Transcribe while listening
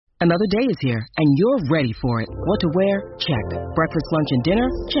Another day is here, and you're ready for it. What to wear? Check. Breakfast, lunch, and dinner?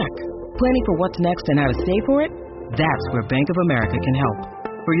 Check. Planning for what's next and how to save for it? That's where Bank of America can help.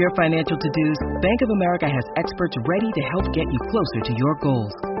 For your financial to-dos, Bank of America has experts ready to help get you closer to your goals.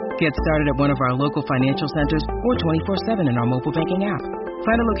 Get started at one of our local financial centers or 24/7 in our mobile banking app.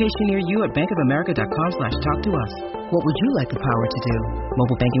 Find a location near you at bankofamerica.com/talktous. What would you like the power to do?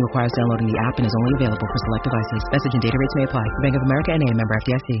 Mobile banking requires downloading the app and is only available for select devices. Message and data rates may apply. Bank of America NA, member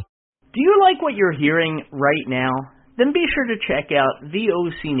FDIC. Do you like what you're hearing right now? Then be sure to check out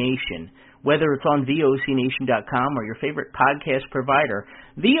VOC Nation. Whether it's on VOCNation.com or your favorite podcast provider,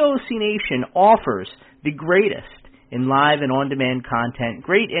 VOC Nation offers the greatest in live and on-demand content,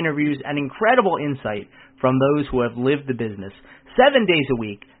 great interviews, and incredible insight from those who have lived the business 7 days a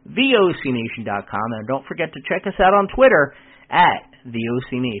week. VOCNation.com. And don't forget to check us out on Twitter at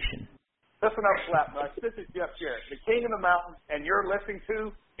VOC Nation. Listen up, Slapnuts. This is Jeff Jarrett, the king of the mountain, and you're listening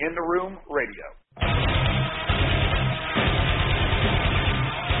to In the Room Radio.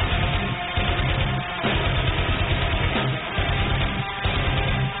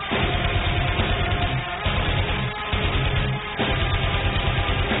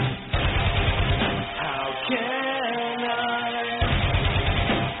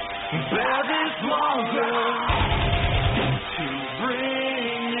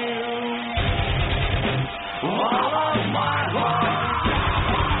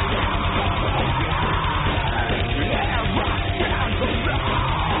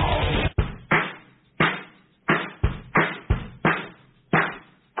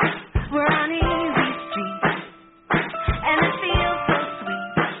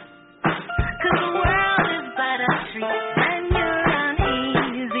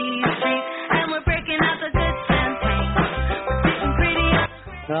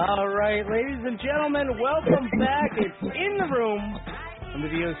 All right, ladies and gentlemen, welcome back. It's In the Room on the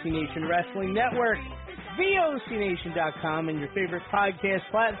VOC Nation Wrestling Network, VOCNation.com, and your favorite podcast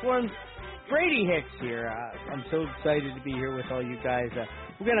platforms. Brady Hicks here. I'm so excited to be here with all you guys.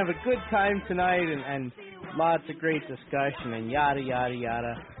 We're going to have a good time tonight and lots of great discussion and yada, yada,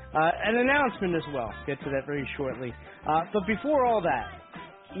 yada. An announcement as well. Get to that very shortly. But before all that,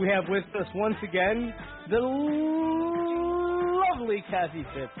 we have with us once again the lovely Kathy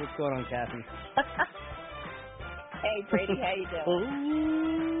Fitz. What's going on, Kathy? Hey, Brady, how you doing?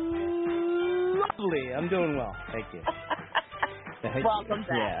 Lovely. I'm doing well. Thank you. Welcome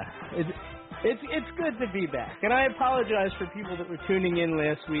back. Yeah. It's good to be back. And I apologize for people that were tuning in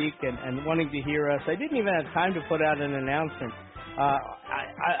last week and wanting to hear us. I didn't even have time to put out an announcement.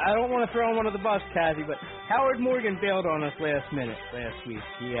 I don't want to throw him under the bus, Kathy, but Howard Morgan bailed on us last week.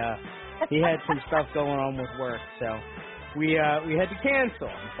 He had some stuff going on with work, so we had to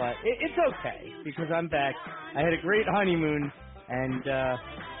cancel. But it's okay because I'm back. I had a great honeymoon, and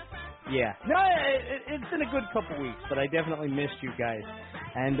yeah, no, it's been a good couple weeks, but I definitely missed you guys.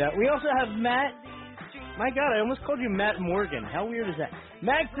 And we also have Matt. My God, I almost called you Matt Morgan. How weird is that?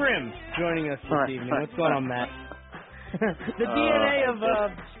 Matt Grimm joining us this evening. What's going on, Matt? The DNA of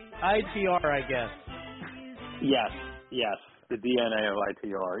ITR, I guess. Yes. The DNA of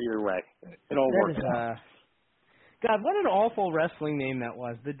ITR. Either way, it all works out. God, what an awful wrestling name that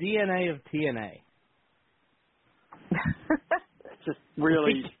was. The DNA of TNA. It's just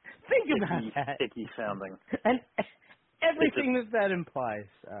really think about that. Sticky sounding. And everything that implies.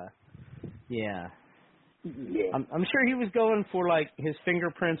 Yeah. I'm sure he was going for, like, his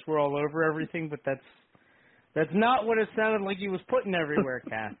fingerprints were all over everything, but that's not what it sounded like he was putting everywhere,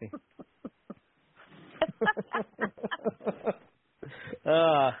 Kathy.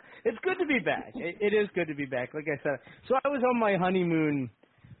 It's good to be back. It is good to be back, like I said. So I was on my honeymoon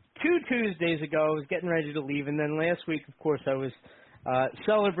 2 Tuesdays ago. I was getting ready to leave, and then last week, of course, I was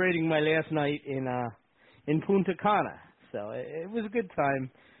celebrating my last night in Punta Cana. So it was a good time,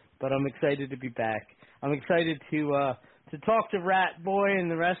 but I'm excited to be back. I'm excited to talk to Rat Boy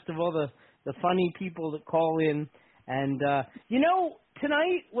and the rest of all the funny people that call in. And,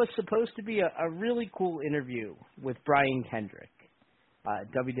 tonight was supposed to be a really cool interview with Brian Kendrick,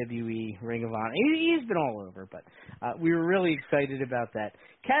 WWE, Ring of Honor. He's been all over, but we were really excited about that.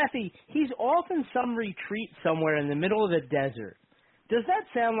 Kathy, he's off in some retreat somewhere in the middle of the desert. Does that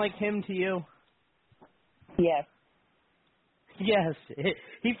sound like him to you? Yes. Yes,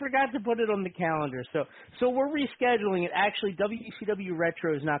 he forgot to put it on the calendar, so we're rescheduling it. Actually, WCW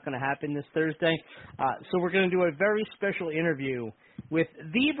Retro is not going to happen this Thursday, so we're going to do a very special interview with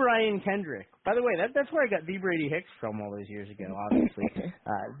the Brian Kendrick. By the way, that's where I got the Brady Hicks from all those years ago, obviously.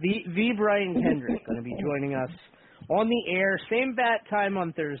 The Brian Kendrick going to be joining us on the air, same bat time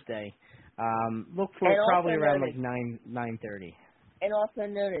on Thursday. Look for it probably around like 9:30. and also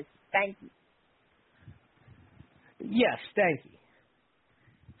known as Stanky. Yes, Stanky.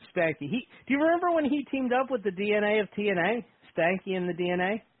 Stanky. Do you remember when he teamed up with the DNA of TNA? Stanky and the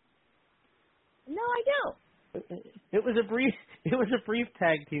DNA? No, I don't. It was a brief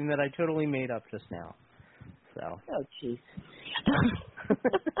tag team that I totally made up just now. So. Oh, jeez.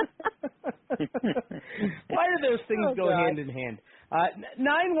 Why do those things go hand in hand?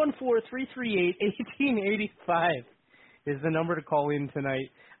 914-338-1885 is the number to call in tonight.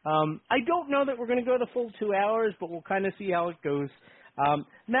 I don't know that we're going to go the full 2 hours, but we'll kind of see how it goes.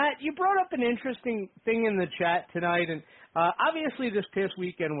 Matt, you brought up an interesting thing in the chat tonight, and obviously this past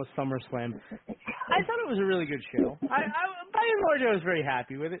weekend was SummerSlam. I thought it was a really good show. By and large, I was very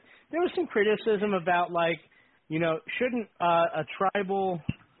happy with it. There was some criticism about, like, you know, shouldn't a tribal,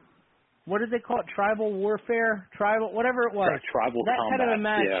 what did they call it, tribal warfare? Tribal, whatever it was. Tribal that combat, kind of a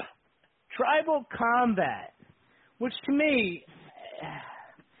match. yeah. Tribal combat, which to me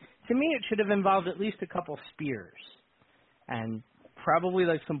it should have involved at least a couple spears and probably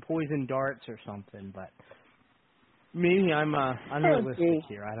like some poison darts or something, but maybe I'm unrealistic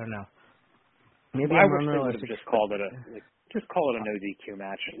here. I don't know. Maybe I I'm wish they would have unrealistic. just called it a no DQ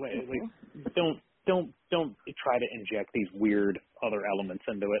match. Don't try to inject these weird other elements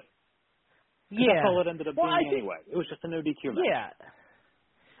into it. Yeah, that's all it ended up being anyway. It was just a no DQ match. Yeah,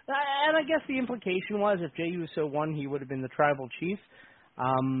 and I guess the implication was if Jey Uso won, he would have been the tribal chief.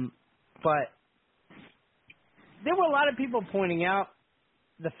 But there were a lot of people pointing out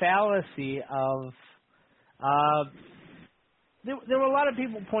the fallacy of there were a lot of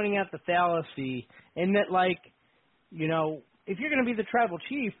people pointing out the fallacy in that, like, you know, if you're going to be the tribal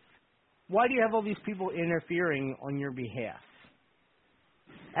chief, why do you have all these people interfering on your behalf?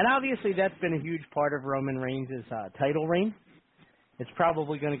 And obviously that's been a huge part of Roman Reigns' title reign. It's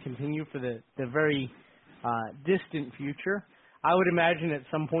probably going to continue for the very distant future. I would imagine at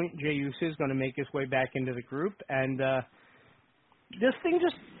some point Jey Uso is going to make his way back into the group, and this thing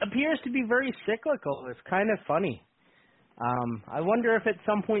just appears to be very cyclical. It's kind of funny. I wonder if at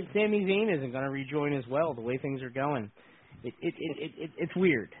some point Sami Zayn isn't going to rejoin as well, the way things are going. It's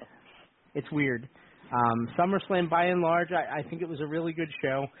weird. It's weird. SummerSlam, by and large, I think it was a really good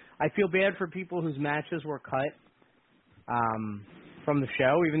show. I feel bad for people whose matches were cut from the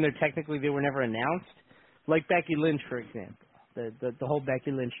show, even though technically they were never announced, like Becky Lynch, for example. The whole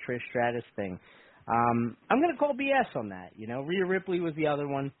Becky Lynch Trish Stratus thing. I'm going to call BS on that. You know, Rhea Ripley was the other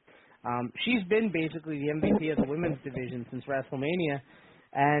one. She's been basically the MVP of the women's division since WrestleMania,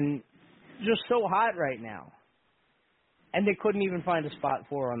 and just so hot right now. And they couldn't even find a spot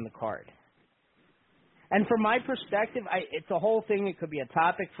for her on the card. And from my perspective, it's a whole thing. It could be a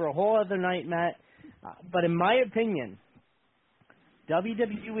topic for a whole other night, Matt. But in my opinion,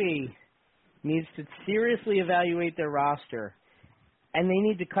 WWE needs to seriously evaluate their roster, and they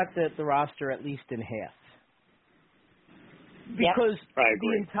need to cut the roster at least in half. Because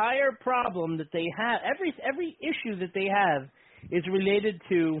the entire problem that they have, every issue that they have is related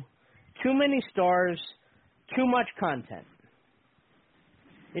to too many stars, too much content.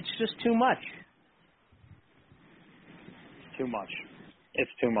 It's just too much. Too much.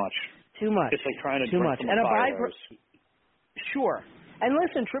 It's too much. Too much. It's like trying to too drink much. from And a if fire hose. Sure. And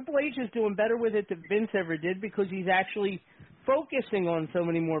listen, Triple H is doing better with it than Vince ever did because he's actually focusing on so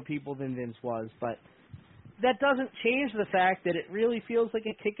many more people than Vince was. But that doesn't change the fact that it really feels like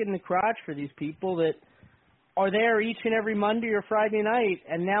a kick in the crotch for these people that are there each and every Monday or Friday night,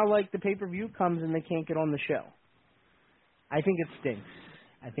 and now, like, the pay-per-view comes and they can't get on the show. I think it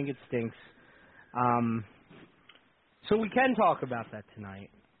stinks. So we can talk about that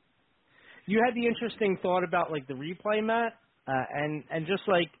tonight. You had the interesting thought about, like, the replay, Matt, and just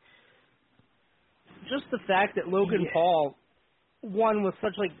the fact that Logan Paul won with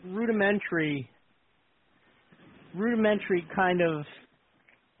such, like, rudimentary kind of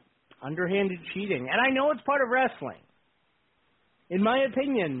underhanded cheating. And I know it's part of wrestling. In my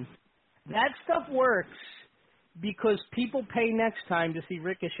opinion, that stuff works because people pay next time to see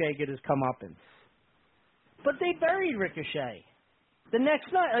Ricochet get his comeuppance. But they buried Ricochet the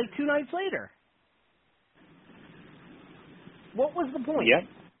next night, like 2 nights later. What was the point? Yep.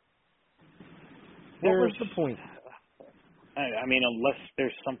 What was the point? I mean, unless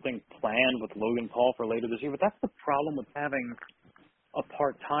there's something planned with Logan Paul for later this year, but that's the problem with having a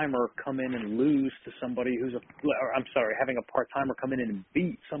part-timer come in and lose to somebody having a part-timer come in and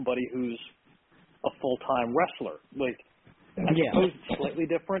beat somebody who's a full-time wrestler. Like, I suppose it's slightly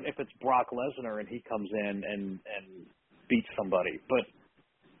different if it's Brock Lesnar and he comes in and beats somebody, but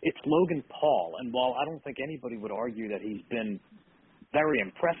it's Logan Paul, and while I don't think anybody would argue that he's been very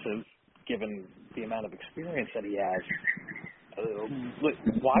impressive given the amount of experience that he has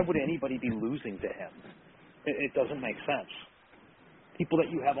Why would anybody be losing to him? It doesn't make sense. People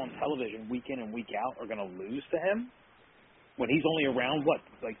that you have on television week in and week out are going to lose to him when he's only around, what,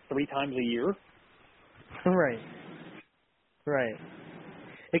 like 3 times a year? Right.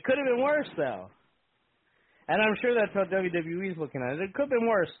 It could have been worse, though. And I'm sure that's how WWE's looking at it. It could have been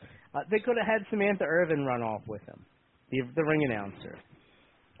worse. They could have had Samantha Irvin run off with him, the ring announcer.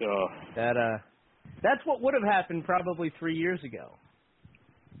 That's what would have happened probably 3 years ago.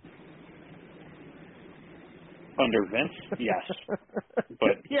 Under Vince, yes.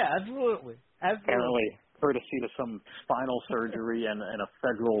 But yeah, absolutely. Apparently, courtesy to some spinal surgery and a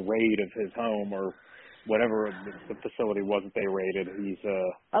federal raid of his home or whatever the facility was that they raided, he's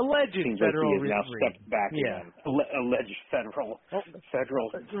alleged federal like he has now stepped back yeah. again. Alleged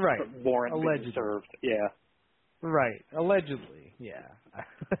federal right. warrant allegedly. being served. Yeah. Right. Allegedly. Yeah.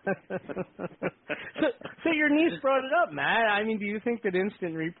 so your niece brought it up, Matt. I mean, do you think that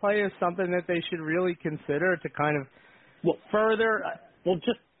instant replay is something that they should really consider to kind of further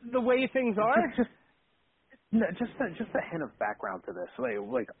just the way things are? Just a hint of background to this.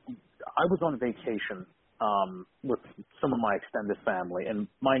 Like I was on vacation with some of my extended family, and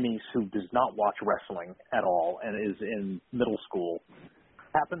my niece, who does not watch wrestling at all and is in middle school,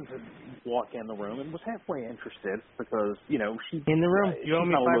 happened to walk in the room and was halfway interested because, you know, she's in the room. You owe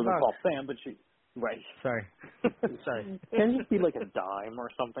me not a Logan $5. Paul fan, but she right. Sorry. Can you be like a dime or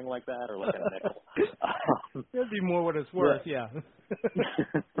something like that, or like a nickel? That'd be more what it's worth. Yeah.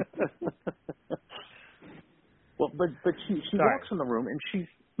 Well, but she walks in the room and she's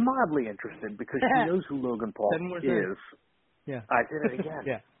mildly interested because she knows who Logan Paul is. Yeah. I did it again.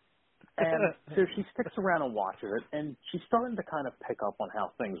 Yeah. And so she sticks around and watches it, and she's starting to kind of pick up on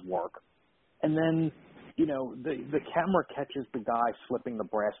how things work. And then, you know, the camera catches the guy slipping the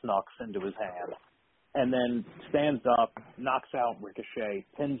brass knucks into his hand, and then stands up, knocks out Ricochet,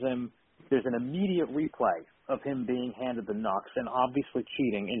 pins him. There's an immediate replay of him being handed the knucks and obviously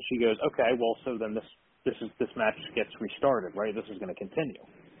cheating. And she goes, okay, well, so then this match gets restarted, right? This is going to continue.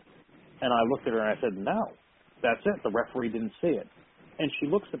 And I looked at her and I said, no, that's it. The referee didn't see it. And she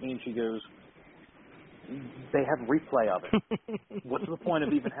looks at me and she goes, they have replay of it. What's the point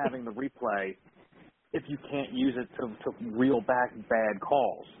of even having the replay if you can't use it to reel back bad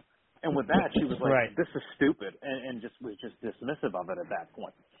calls? And with that, she was like, this is stupid, and just was just dismissive of it at that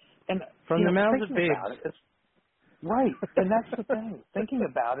point. And from the mouths of babes. Right, and that's the thing. Thinking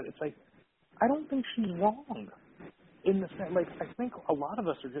about it, it's like, I don't think she's wrong. In the sense, like, I think a lot of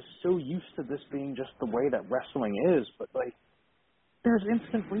us are just so used to this being just the way that wrestling is, but like, there's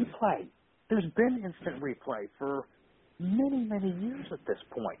instant replay. There's been instant replay for many, many years at this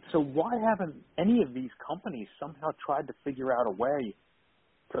point. So why haven't any of these companies somehow tried to figure out a way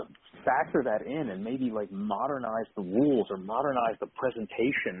to factor that in and maybe like modernize the rules or modernize the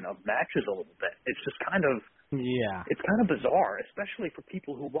presentation of matches a little bit? It's just kind of it's kind of bizarre, especially for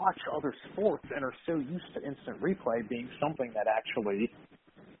people who watch other sports and are so used to instant replay being something that actually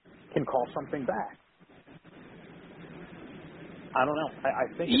can call something back. I don't know.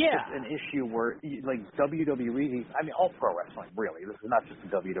 I think it's just an issue where, like, WWE, I mean, all pro wrestling, really. This is not just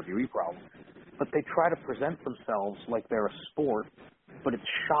a WWE problem. But they try to present themselves like they're a sport, but it's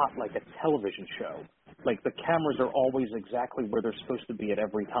shot like a television show. Like, the cameras are always exactly where they're supposed to be at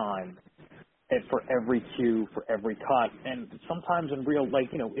every time, and for every cue, for every cut. And sometimes in real,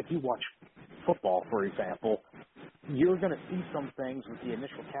 like, you know, if you watch football, for example, you're going to see some things with the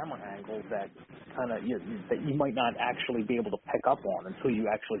initial camera angle that kind of that you might not actually be able to pick up on until you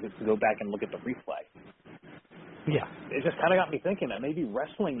actually get to go back and look at the replay. Yeah, it just kind of got me thinking that maybe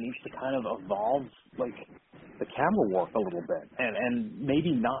wrestling needs to kind of evolve like the camera work a little bit, and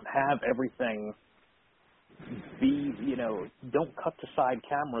maybe not have everything be, you know, don't cut to side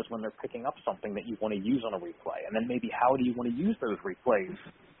cameras when they're picking up something that you want to use on a replay, and then maybe how do you want to use those replays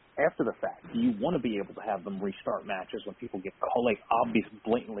after the fact? Do you want to be able to have them restart matches when people get caught, like obviously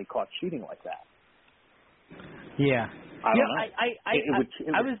blatantly caught cheating like that? Yeah. I don't know.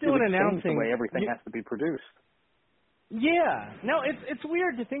 I was doing announcing the way everything has to be produced. Yeah. No, it's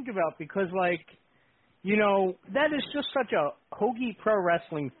weird to think about because, like, you know, that is just such a hokey pro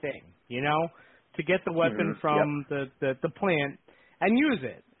wrestling thing, you know, to get the weapon from the plant and use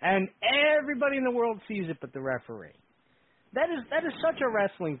it. And everybody in the world sees it but the referee. That is such a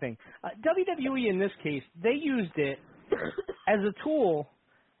wrestling thing. WWE, in this case, they used it as a tool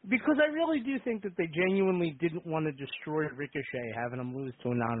because I really do think that they genuinely didn't want to destroy Ricochet, having him lose to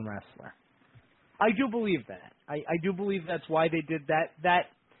a non-wrestler. I do believe that. I do believe that's why they did that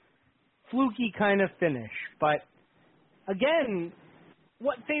fluky kind of finish. But, again,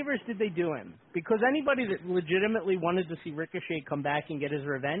 what favors did they do him? Because anybody that legitimately wanted to see Ricochet come back and get his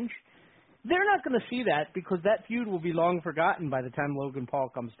revenge, they're not going to see that because that feud will be long forgotten by the time Logan Paul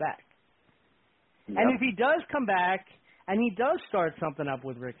comes back. Yep. And if he does come back and he does start something up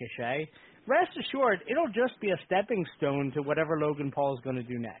with Ricochet, rest assured, it'll just be a stepping stone to whatever Logan Paul is going to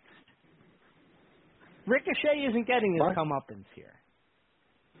do next. Ricochet isn't getting his comeuppance here.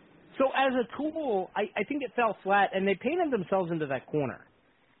 So as a tool, I think it fell flat, and they painted themselves into that corner,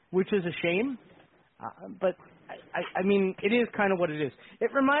 which is a shame. But, I mean, it is kind of what it is.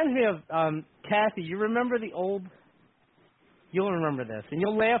 It reminds me of, Kathy, you remember the old, you'll remember this, and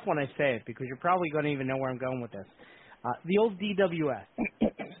you'll laugh when I say it because you're probably going to even know where I'm going with this. The old DWS.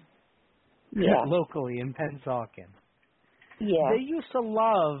 Yeah. Locally in Pennsauken. Yeah. They used to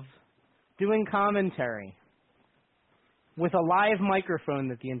love doing commentary with a live microphone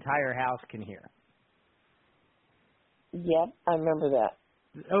that the entire house can hear. Yep, I remember that.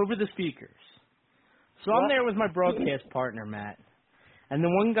 Over the speakers. So I'm there with my broadcast partner, Matt, and the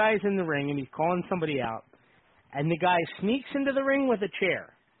one guy's in the ring, and he's calling somebody out, and the guy sneaks into the ring with a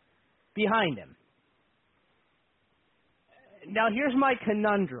chair behind him. Now, here's my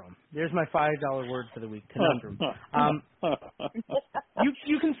conundrum. There's my $5 word for the week, conundrum.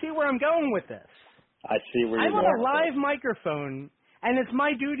 You can see where I'm going with this. I see where you're going. I'm on a live microphone, and it's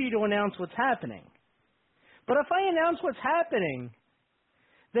my duty to announce what's happening. But if I announce what's happening,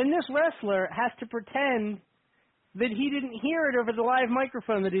 then this wrestler has to pretend that he didn't hear it over the live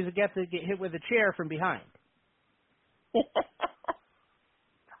microphone that he's got to get hit with a chair from behind.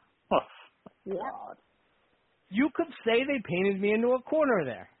 God. You could say they painted me into a corner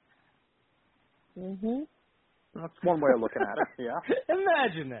there. Mhm. That's one way of looking at it, yeah.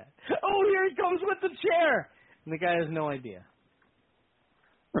 Imagine that. Oh, here he comes with the chair. And the guy has no idea.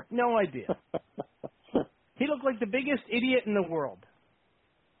 No idea. He looked like the biggest idiot in the world.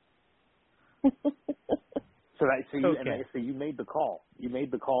 So you made the call. You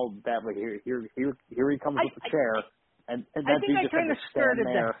made the call that way. Here he comes with the chair, and that dude just had to stand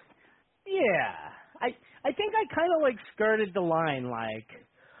there. Yeah, I think I kind of like skirted the line, like,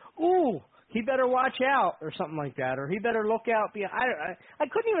 ooh, he better watch out or something like that, or he better look out behind. I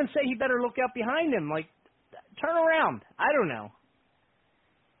couldn't even say he better look out behind him, like, turn around. I don't know.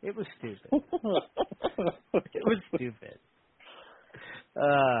 It was stupid. It was stupid.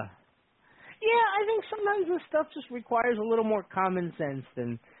 Yeah, I think sometimes this stuff just requires a little more common sense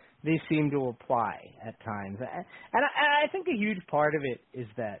than they seem to apply at times. And I think a huge part of it is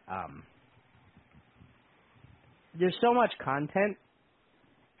that there's so much content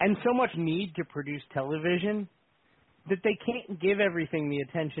and so much need to produce television that they can't give everything the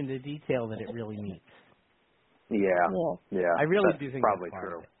attention to detail that it really needs. Yeah. I really that's do think probably that's part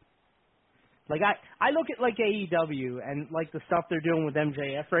true. of it. Like I look at like AEW and like the stuff they're doing with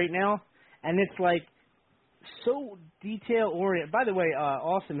MJF right now, and it's like so detail oriented. By the way,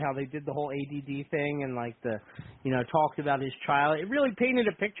 awesome how they did the whole ADD thing and like the, talked about his child. It really painted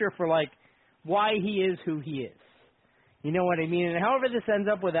a picture for like why he is who he is. You know what I mean? And however this ends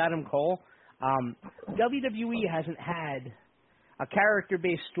up with Adam Cole, WWE hasn't had a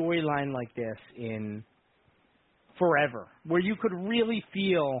character-based storyline like this in forever, where you could really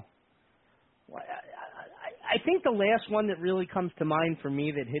feel. I think the last one that really comes to mind for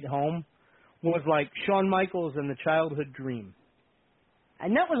me that hit home was like Shawn Michaels and the Childhood Dream.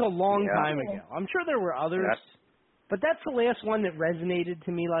 And that was a long time ago. I'm sure there were others, but that's the last one that resonated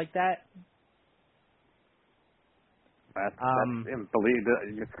to me like that. And believe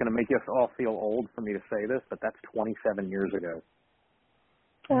it's going to make us all feel old for me to say this, but that's 27 years ago.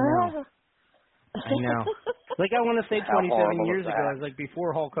 I know. Like, I want to say 27 years ago. I was like,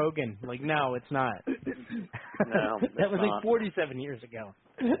 before Hulk Hogan. Like, no, it's not. No, that was not. like 47 years ago.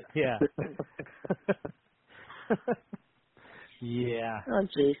 Yeah. Yeah. Oh,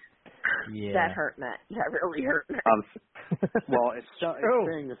 jeez. Yeah. That hurt, Matt. That really hurt, Matt. Well, it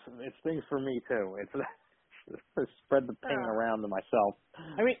stings for me, too. It's spread the pain around to myself.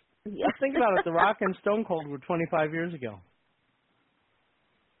 I mean, just think about it. The Rock and Stone Cold were 25 years ago.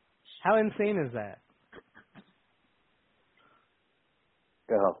 How insane is that?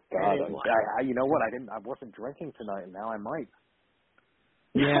 Oh God! You know what? I wasn't drinking tonight, and now I might.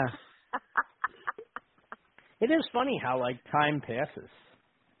 Yeah. It is funny how like time passes.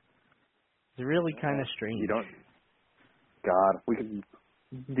 It's really kind of strange. You don't. God, we could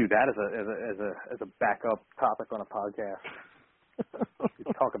do that as a backup topic on a podcast. We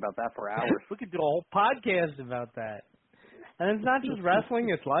could talk about that for hours. We could do a whole podcast about that. And it's not just wrestling,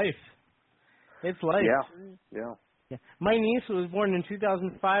 it's life. It's life. Yeah. My niece, who was born in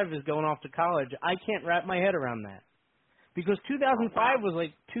 2005, is going off to college. I can't wrap my head around that. because 2005 was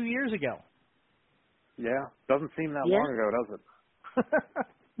like 2 years ago. Yeah, doesn't seem that long ago, does it?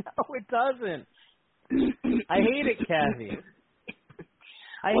 No, it doesn't. I hate it, Kathy.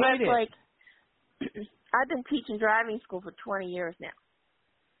 I hate it. Like, I've been teaching driving school for 20 years now.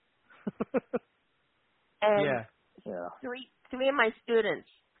 And three of my students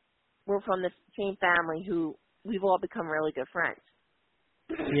were from the same family who we've all become really good friends.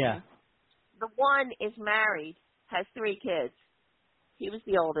 Yeah. The one is married, has 3 kids. He was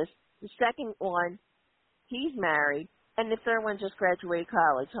the oldest. The second one, he's married. And the third one just graduated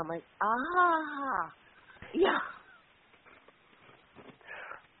college. So I'm like, yeah.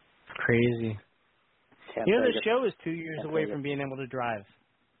 It's crazy. The show is 2 years away from being able to drive.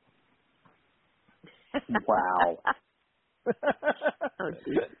 Wow.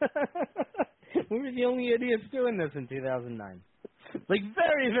 We were the only idiots doing this in 2009. Like,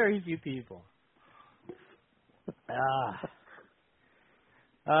 very, very few people.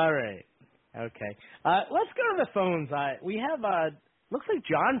 All right. Okay. Let's go to the phones. We have, looks like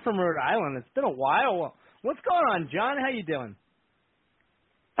John from Rhode Island. It's been a while. What's going on, John? How you doing?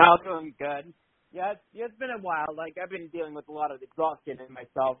 Oh, doing good. Yeah, it's been a while. Like, I've been dealing with a lot of exhaustion in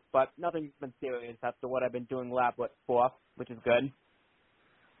myself, but nothing's been serious after what I've been doing lab for, which is good.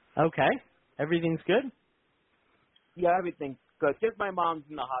 Okay. Everything's good? Yeah, everything's good. Just my mom's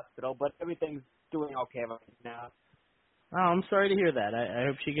in the hospital, but everything's doing okay right now. Oh, I'm sorry to hear that. I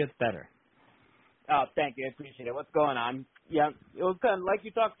hope she gets better. Oh, thank you. I appreciate it. What's going on? Yeah, it was kind of like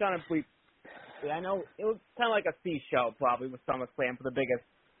you talked on a brief. I know it was kind of like a C show probably with SummerSlam for the biggest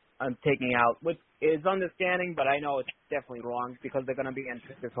taking out, which is understanding, but I know it's definitely wrong because they're going to be in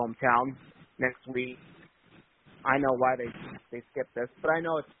his hometown next week. I know why they skipped this, but I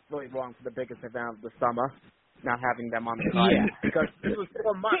know it's really wrong for the biggest event of the summer, not having them on the card. Yeah. Because it was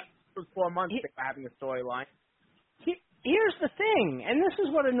 4 months. It was 4 months they were having a storyline. Here's the thing, and this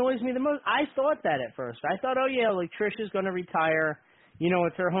is what annoys me the most. I thought that at first. I thought, oh, yeah, like Trish is going to retire. You know,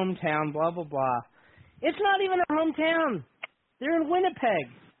 it's her hometown, blah, blah, blah. It's not even her hometown. They're in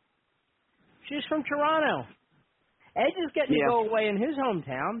Winnipeg. She's from Toronto. Edge is getting to go away in his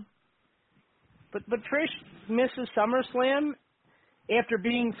hometown. But Trish misses SummerSlam after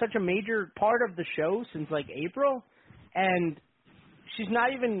being such a major part of the show since, like, April. And she's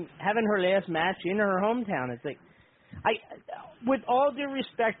not even having her last match in her hometown. It's like, with all due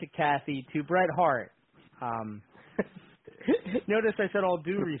respect to Kathy, to Bret Hart, notice I said all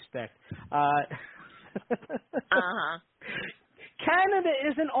due respect. Canada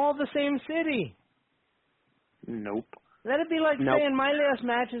isn't all the same city. Nope. That'd be like saying my last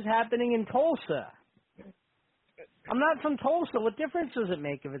match is happening in Tulsa. I'm not from Tulsa. What difference does it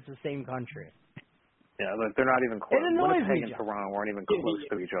make if it's the same country? Yeah, they're not even close. It annoys me, Winnipeg and Toronto aren't even close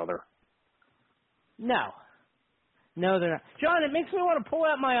to each other. No, they're not. John, it makes me want to pull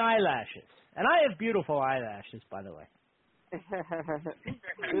out my eyelashes. And I have beautiful eyelashes, by the way.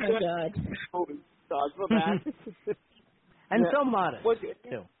 Oh, God. And so modest,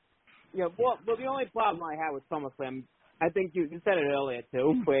 too. Yeah, well, the only problem I had with SummerSlam, I think you said it earlier,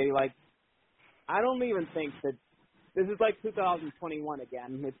 too, where, like, I don't even think that this is like 2021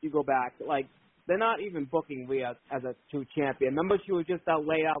 again, if you go back. Like, they're not even booking Rhea as a true champion. Remember she was just out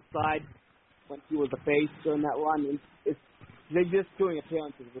lay outside when she was a face during that run? They're just doing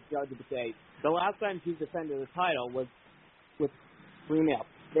appearances with Judge of the Day. The last time she defended the title was with Rhea.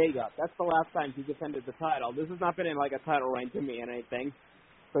 There you go. That's the last time she defended the title. This has not been in, like, a title reign to me or anything.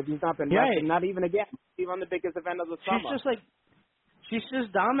 But she's not been wrestling, not even again. Even on the biggest event of the summer. She's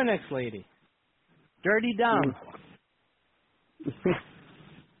just Dominic's lady. Dirty Dom.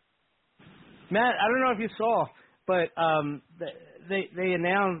 Matt, I don't know if you saw, but they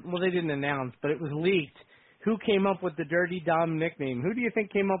announced, well, they didn't announce, but it was leaked, who came up with the Dirty Dom nickname. Who do you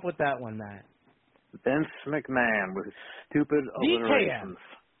think came up with that one, Matt? Vince McMahon with his stupid alliterations.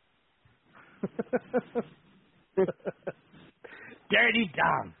 Dirty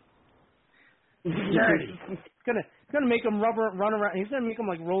Dom. Dirty. It's gonna make him run around. He's gonna make him,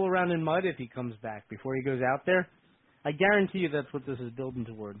 like, roll around in mud if he comes back before he goes out there. I guarantee you that's what this is building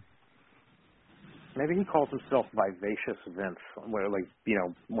toward. Maybe he calls himself Vivacious Vince, where, like, you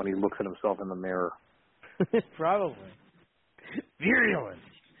know, when he looks at himself in the mirror. Probably. Virulent.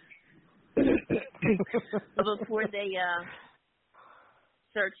 Before they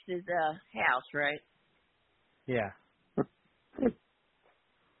searched his house, right? Yeah.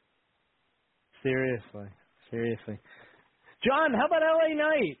 Seriously. John, how about LA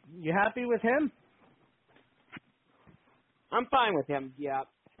Knight? You happy with him? I'm fine with him, yeah.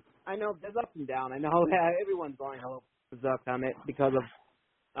 I know there's up and down. I know everyone's going a little berserk on it because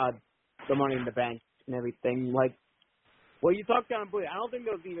of the Money in the Bank and everything. Like, Well, you talked down Brady. I don't think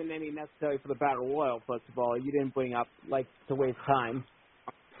there was even any necessary for the Battle Royal, first of all. You didn't bring up, like, to waste time.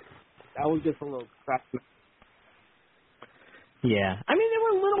 That was just a little crap. Yeah. I mean, there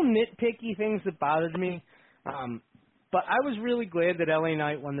were little nitpicky things that bothered me. But I was really glad that LA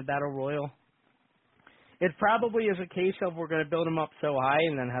Knight won the Battle Royal. It probably is a case of we're going to build him up so high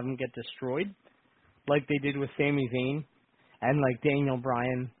and then have him get destroyed, like they did with Sami Zayn and like Daniel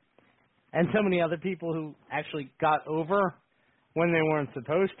Bryan and so many other people who actually got over when they weren't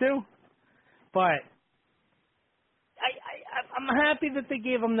supposed to. But I'm happy that they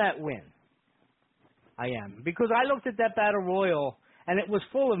gave him that win. I am. Because I looked at that Battle Royal, and it was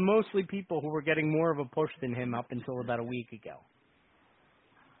full of mostly people who were getting more of a push than him up until about a week ago.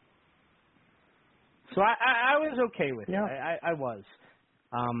 So I was okay with it. I was.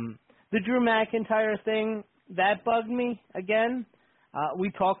 The Drew McIntyre thing, that bugged me again.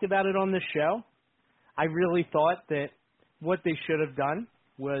 We talked about it on the show. I really thought that what they should have done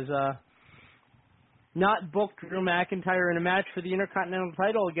was not book Drew McIntyre in a match for the Intercontinental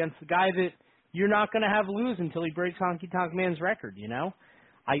title against the guy that you're not going to have lose until he breaks Honky Tonk Man's record, you know?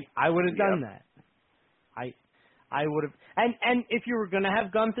 I would have done that. I would have. And if you were going to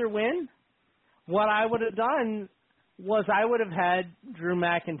have Gunther win, what I would have done was I would have had Drew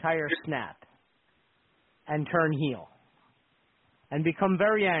McIntyre snap and turn heel and become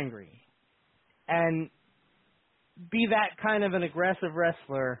very angry and be that kind of an aggressive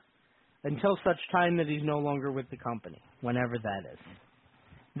wrestler until such time that he's no longer with the company, whenever that is.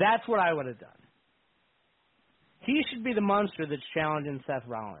 That's what I would have done. He should be the monster that's challenging Seth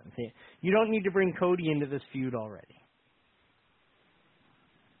Rollins. You don't need to bring Cody into this feud already.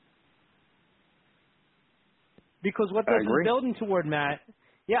 Because what this is building toward, Matt,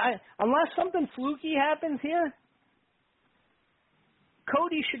 unless something fluky happens here,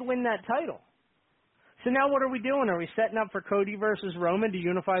 Cody should win that title. So now what are we doing? Are we setting up for Cody versus Roman to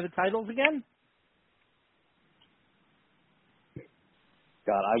unify the titles again?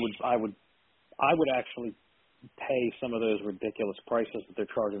 God, I would actually pay some of those ridiculous prices that they're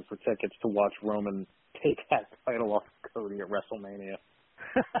charging for tickets to watch Roman take that title off Cody at WrestleMania.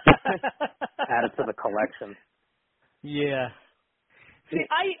 Add it to the collection. Yeah. See,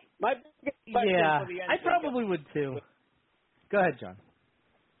 I probably would too. Go ahead, John.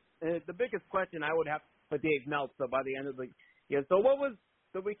 The biggest question I would have for Dave Meltzer by the end of the year. So what was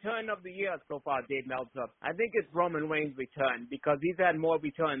the return of the year so far, Dave Meltzer? I think it's Roman Reigns' return because he's had more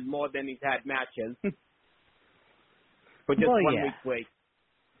returns more than he's had matches. For just 1 week wait.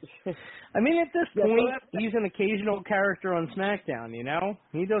 I mean, at this point, he's an occasional character on SmackDown, you know?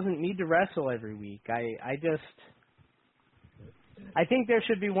 He doesn't need to wrestle every week. I think there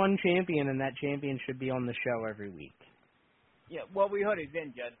should be one champion, and that champion should be on the show every week. Yeah, well, we heard he's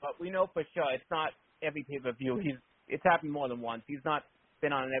injured, but we know for sure it's not every pay-per-view. It's happened more than once. He's not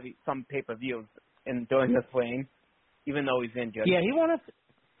been on some pay-per-views during this reign, even though he's injured. Yeah, he won't have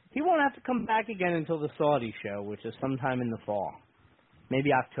to come back again until the Saudi show, which is sometime in the fall,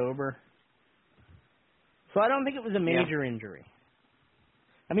 maybe October. So I don't think it was a major injury.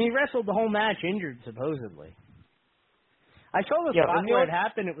 I mean, he wrestled the whole match injured, supposedly. I saw the spot where it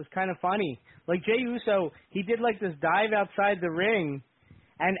happened. It was kind of funny. Like, Jey Uso, he did, like, this dive outside the ring,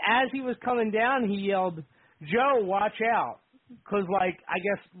 and as he was coming down, he yelled, "Joe, watch out," because, like, I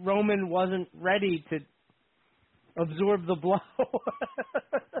guess Roman wasn't ready to absorb the blow.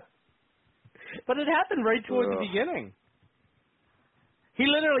 But it happened right toward the beginning. He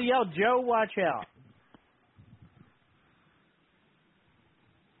literally yelled, "Joe, watch out."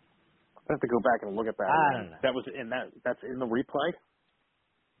 I have to go back and look at that. I don't know. That's in the replay?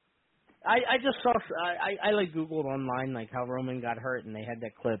 I just saw, I like Googled online, like, how Roman got hurt, and they had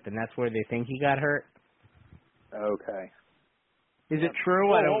that clip, and that's where they think he got hurt. Okay. Is it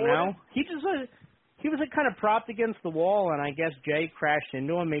true? I don't know. He was like kind of propped against the wall, and I guess Jay crashed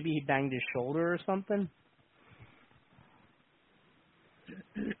into him. Maybe he banged his shoulder or something.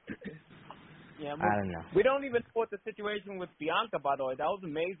 Yeah, I don't know. We don't even know what the situation with Bianca, by the way. That was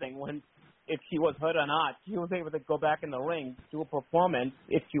amazing if she was hurt or not. She was able to go back in the ring, do a performance,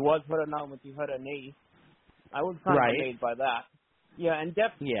 if she was hurt or not when she hurt her knee. I was kind of amazed by that. Yeah, and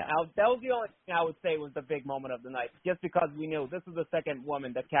definitely, that was the only thing I would say was the big moment of the night, just because we knew this was the second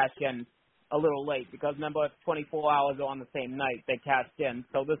woman that cashed in a little late, because remember, 24 hours on the same night they cashed in,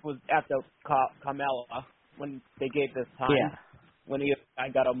 so this was after Carmella when they gave this time. Yeah. When I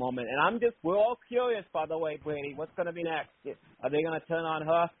got a moment. And we're all curious, by the way, Brady, what's going to be next? Are they going to turn on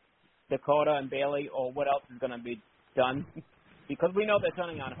her, Dakota, and Bayley, or what else is going to be done? Because we know they're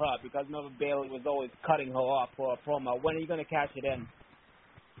turning on her, because remember Bayley was always cutting her off for a promo. When are you going to cash it in?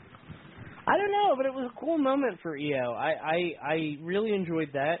 I don't know, but it was a cool moment for Io. I really enjoyed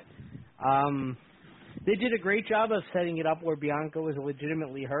that. They did a great job of setting it up where Bianca was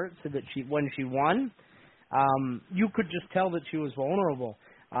legitimately hurt, so that when she won, you could just tell that she was vulnerable.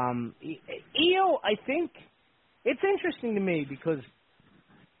 Io, I think it's interesting to me because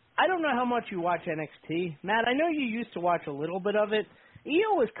I don't know how much you watch NXT. Matt, I know you used to watch a little bit of it.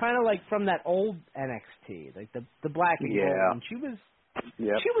 Io was kind of like from that old NXT, like the black and gold, and she was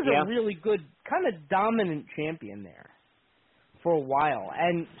a really good, kind of dominant champion there for a while.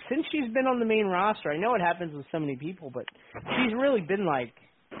 And since she's been on the main roster, I know it happens with so many people, but she's really been like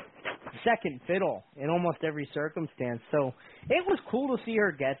second fiddle in almost every circumstance. So it was cool to see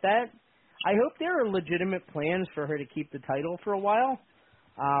her get that. I hope there are legitimate plans for her to keep the title for a while.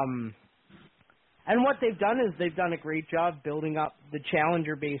 And what they've done is they've done a great job building up the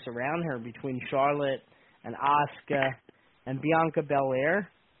challenger base around her between Charlotte and Asuka and Bianca Belair.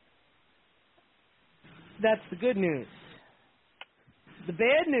 That's the good news. The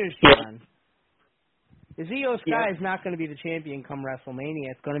bad news, John, is Io Sky is not going to be the champion come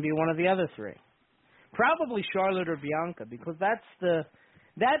WrestleMania. It's going to be one of the other three. Probably Charlotte or Bianca, because that's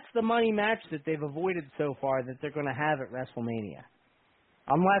the money match that they've avoided so far that they're going to have at WrestleMania.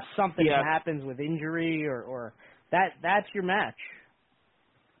 Unless something happens with injury or that's your match.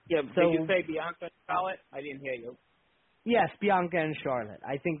 Yeah, so, did you say Bianca and Charlotte? I didn't hear you. Yes, Bianca and Charlotte,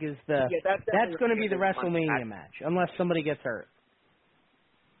 I think is that's going to be the WrestleMania match, unless somebody gets hurt.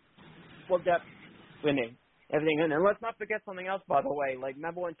 Well, that's winning everything. And let's not forget something else, by the way. Like,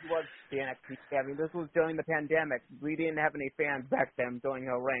 remember when she was the NXT? I mean, this was during the pandemic. We didn't have any fans back then during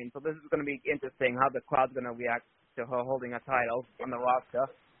her reign, so this is going to be interesting how the crowd's going to react to her holding a title on the roster.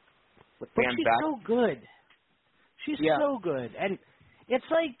 With but fans she's back. so good. She's so good. And it's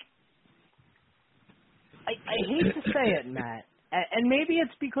like, I hate to say it, Matt, and maybe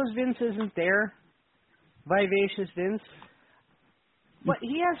it's because Vince isn't there, Vivacious Vince, but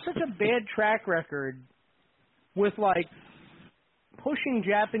he has such a bad track record with, like, pushing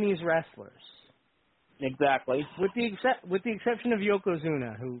Japanese wrestlers. Exactly. With the exception of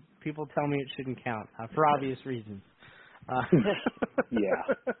Yokozuna, who people tell me it shouldn't count for obvious reasons.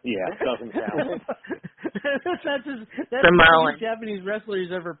 It doesn't count. that's the most Japanese wrestler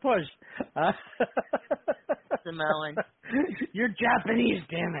he's ever pushed. Samoan. You're Japanese,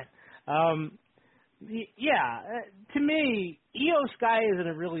 damn it. To me, Io Sky is in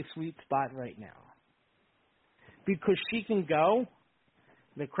a really sweet spot right now because she can go.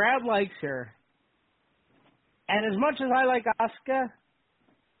 The crowd likes her. And as much as I like Asuka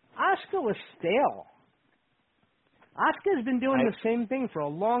was stale. Asuka's been doing the same thing for a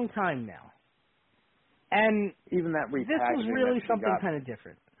long time now. And even that repackaging, this was really something kind of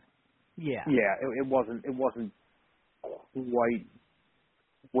different. Yeah. Yeah, it wasn't quite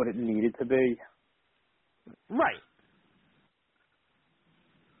what it needed to be. Right.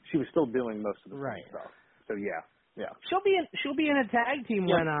 She was still doing most of the stuff. So yeah. She'll be in a tag team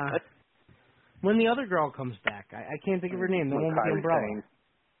when the other girl comes back. I can't think of her name. The one with the umbrella.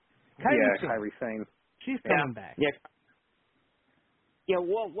 Kairi Sane. She's coming back. Yeah. Yeah.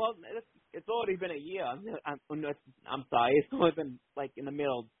 Well, it's already been a year. I'm sorry. It's only been like in the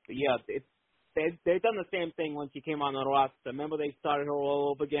middle of the year. They've done the same thing when she came on the roster. Remember they started her all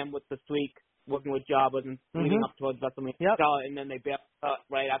over again with the streak, working with Jobbers and leading up towards WrestleMania. Yep. And then they bailed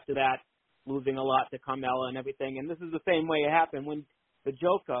right after that, losing a lot to Carmella and everything. And this is the same way it happened when the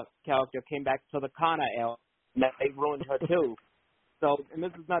Joker character came back to the Kana era. They ruined her too. So, and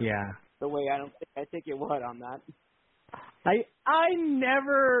this is not the way I think it would on that. I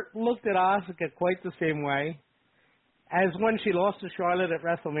never looked at Asuka quite the same way as when she lost to Charlotte at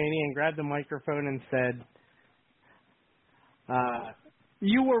WrestleMania and grabbed the microphone and said,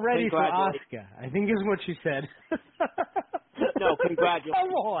 "You were ready for Asuka," I think is what she said. No, congratulations.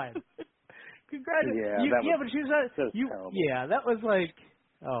 Come on. Congratulations. But she's terrible. Yeah, that was like,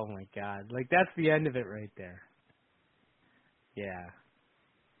 oh my God. Like, that's the end of it right there. Yeah.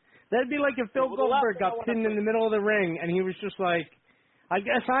 That'd be like if Phil Goldberg got pinned in the middle of the ring and he was just like, I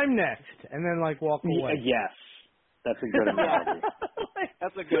guess I'm next, and then like walk away. Yes. That's a good analogy.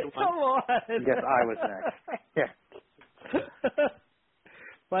 That's a good one. Come on. I guess I was next. Yeah.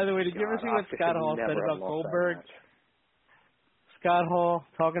 By the way, did you ever see what Scott Hall said about Goldberg? Scott Hall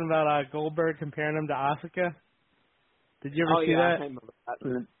talking about Goldberg, comparing him to Asuka. Did you ever see that? I remember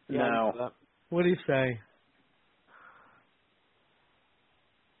that. No. What did he say?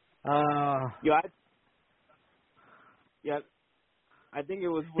 I think it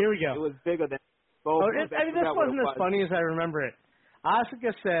was. Here we go. It was bigger than. This wasn't as funny as I remember it.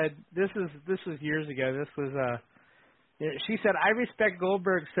 Asuka said, "This was years ago. This was She said, I respect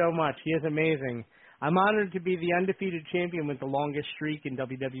Goldberg so much. He is amazing. I'm honored to be the undefeated champion with the longest streak in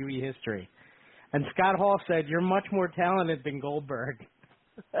WWE history. And Scott Hall said, you're much more talented than Goldberg.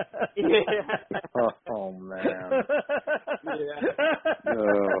 Oh, man.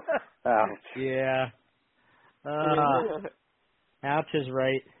 Ouch. Yeah. Ouch is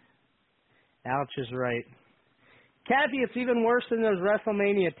right. Ouch is right. Kathy, it's even worse than those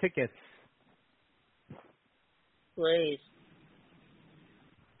WrestleMania tickets. Please.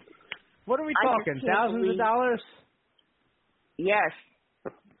 What are we talking? Thousands of dollars? Yes.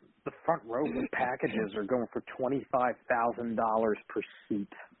 The front row packages are going for $25,000 per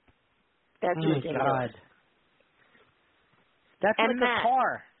seat. That's ridiculous. God. That's and like a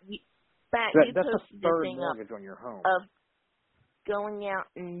car. Matt, you that's posted a third thing mortgage on your home. Of going out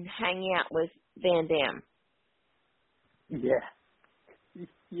and hanging out with Van Damme. Yeah.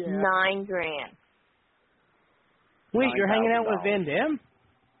 $9,000. Wait, you're hanging out with Van Damme?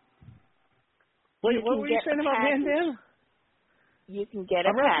 Wait, what were you saying about Van Damme? You can get a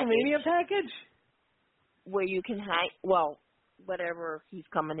WrestleMania package? Where you can hang, whatever he's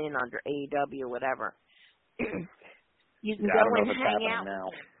coming in under, AEW or whatever. You can go and hang out. Now.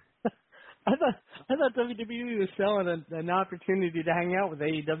 I thought WWE was selling an opportunity to hang out with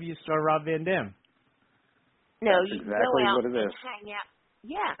AEW star Rob Van Dam. No, that's you can exactly go out what it and is. hang out.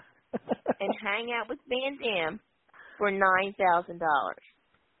 Yeah, and hang out with Van Dam for $9,000.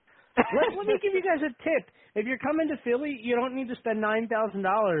 Let me give you guys a tip. If you're coming to Philly, you don't need to spend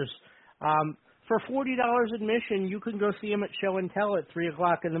 $9,000. For $40 admission, you can go see him at Show and Tell at 3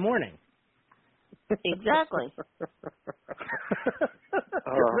 o'clock in the morning. Exactly.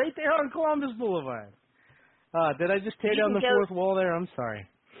 Right there on Columbus Boulevard. Did I just tear down the fourth wall there? I'm sorry.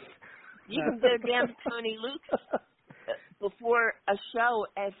 You can go down to Tony Luke's before a show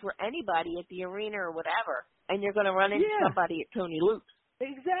and for anybody at the arena or whatever, and you're going to run into somebody at Tony Luke's.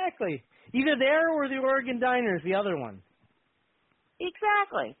 Exactly. Either there or the Oregon Diners, the other one.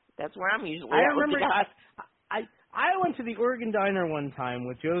 Exactly. That's where I'm usually I at remember with the guys. I went to the Oregon Diner one time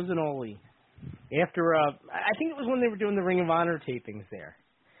with Joe Zanoli after, I think it was when they were doing the Ring of Honor tapings there.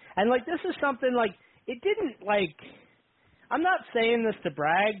 And, this is something, it didn't, I'm not saying this to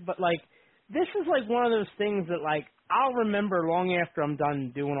brag, but, this is, one of those things that, I'll remember long after I'm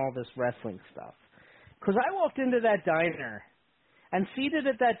done doing all this wrestling stuff. Because I walked into that diner, and seated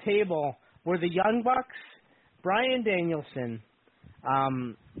at that table were the Young Bucks, Bryan Danielson,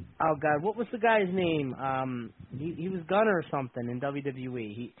 oh God, what was the guy's name? He was Gunner or something in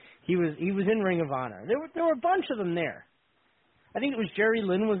WWE. He was in Ring of Honor. There were a bunch of them there. I think it was Jerry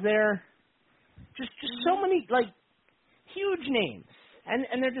Lynn was there. Just so many huge names,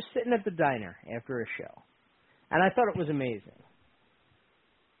 and they're just sitting at the diner after a show, and I thought it was amazing.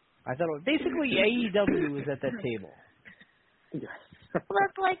 I thought basically AEW was at that table. Well,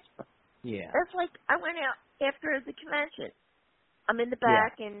 that's like I went out after the convention. I'm in the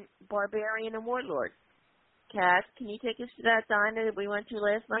back and Barbarian and Warlord. Cass, can you take us to that diner that we went to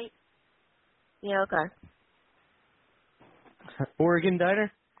last night? Yeah, okay. Oregon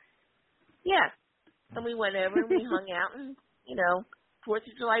Diner? Yeah. And we went over and we hung out and, 4th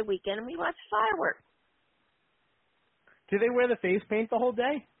of July weekend and we watched fireworks. Do they wear the face paint the whole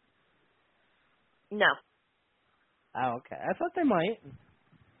day? No. Oh, okay. I thought they might.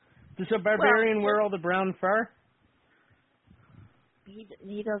 Does a Barbarian wear all the brown fur?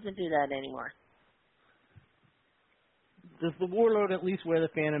 He doesn't do that anymore. Does the Warlord at least wear the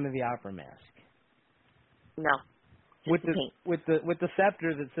Phantom of the Opera mask? No. With the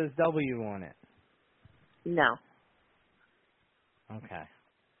scepter that says W on it? No. Okay.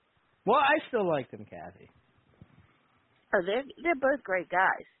 Well, I still like them, Kathy. Oh, they're both great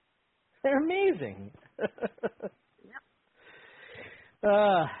guys. They're amazing. Yep.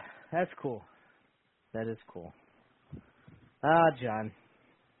 That's cool. That is cool. John.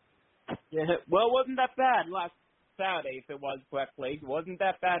 Yeah, well, it wasn't that bad last Saturday, if it was correctly. It wasn't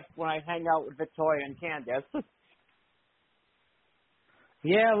that bad when I hang out with Victoria and Candace.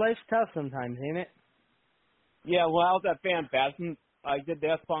 Yeah, life's tough sometimes, ain't it? Yeah, well, I was at Fan Fest, and I did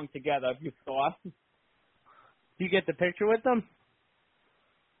their song together, if you saw. Did you get the picture with them?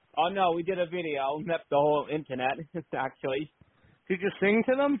 Oh, no, we did a video. That's the whole internet, actually. Did you sing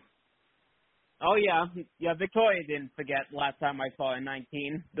to them? Oh, yeah. Yeah, Victoria didn't forget last time I saw her in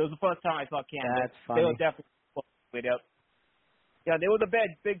 19. It was the first time I saw Candace. That's funny. They were definitely with it. Yeah, they were the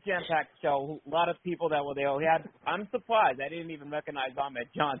big jam-packed show. A lot of people that were there. I'm surprised. I didn't even recognize Ahmed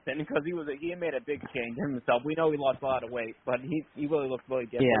Johnson because he made a big change in himself. We know he lost a lot of weight, but he really looked really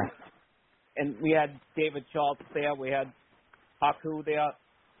different. Yeah. And we had David Schultz there. We had Haku there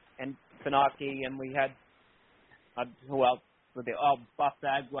and Funaki, and we had Who else? Buff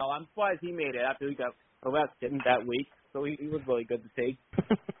Bagwell. I'm surprised he made it after he got arrested that week. So he was really good to see.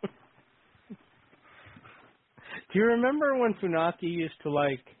 Do you remember when Funaki used to,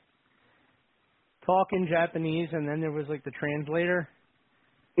 like, talk in Japanese and then there was, like, the translator?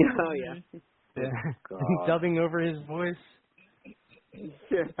 Oh, yeah. Dubbing over his voice?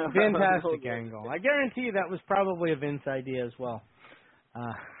 Yeah. Fantastic angle. I guarantee you that was probably a Vince idea as well.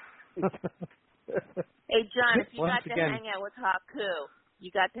 Hey, John, if you Once got to again, hang out with Haku,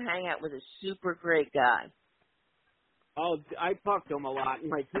 you got to hang out with a super great guy. Oh, I talked to him a lot.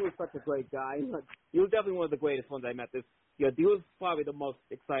 Like, he was such a great guy. He was definitely one of the greatest ones I met. He was probably the most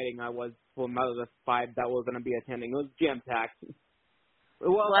exciting I was from out of the 5 that were going to be attending. It was jam-packed.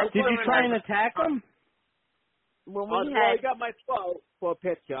 Well, did you try and attack him? When he got my throat for a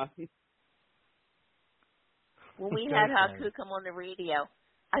picture. When we had Haku come on the radio,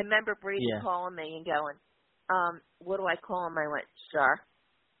 I remember Brady calling me and going, what do I call him? I went, Star.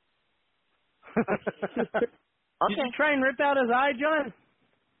 Okay. Did you try and rip out his eye, John?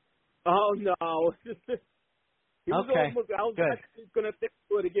 Oh, no. He was okay, almost, I was going to think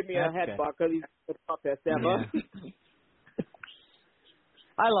to give me a headbutt because he's the toughest ever. Yeah.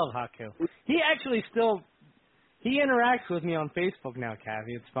 I love Haku. He actually he interacts with me on Facebook now,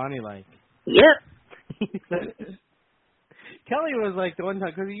 Kathy. It's funny, like. Yep. Kelly was like the one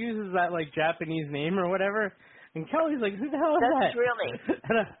time, because he uses that, like, Japanese name or whatever, and Kelly's like, who the hell is that? That's really.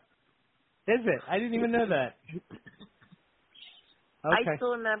 Is it? I didn't even know that. Okay. I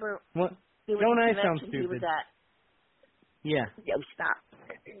still remember. Well, don't I sound stupid? He was at. Yeah. Yo, stop.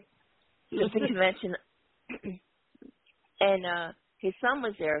 He was at a convention, and his son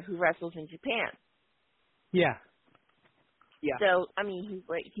was there who wrestles in Japan. Yeah. Yeah. So, I mean,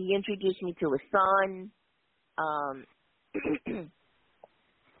 he introduced me to his son.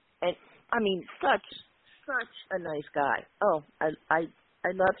 And, I mean, such a nice guy. Oh, I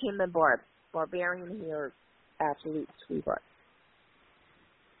love him and Barbarian here, absolute sweetheart.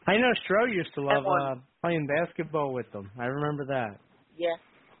 I know Stro used to love playing basketball with them. I remember that. Yeah.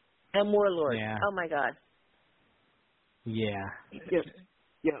 And Warlord. Yeah. Oh, my God. Yeah.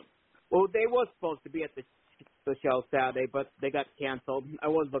 Yeah. Well, they were supposed to be at the show Saturday, but they got canceled. I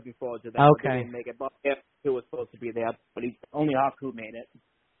was looking forward to that. Okay. But they didn't make it. But he was supposed to be there, but only Haku made it.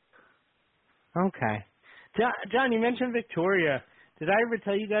 Okay. John, you mentioned Victoria. Did I ever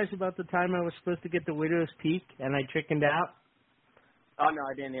tell you guys about the time I was supposed to get the Widow's Peak and I chickened out? Oh, no,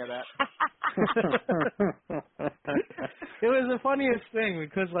 I didn't hear that. It was the funniest thing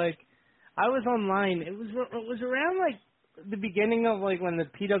because, like, I was online. It was around, like, the beginning of, like, when the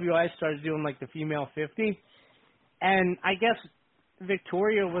PWI started doing, like, the female 50. And I guess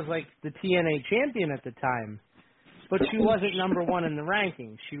Victoria was, like, the TNA champion at the time. But she wasn't number 1 in the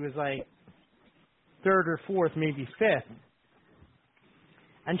rankings. She was, like, 3rd or 4th, maybe 5th.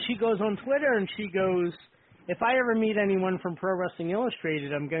 And she goes on Twitter and she goes, if I ever meet anyone from Pro Wrestling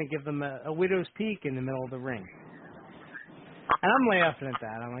Illustrated, I'm going to give them a widow's peak in the middle of the ring. And I'm laughing at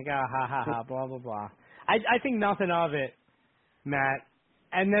that. I'm like, ha, ha, ha, blah, blah, blah. I think nothing of it, Matt.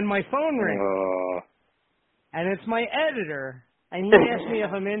 And then my phone rings. And it's my editor. And he asked me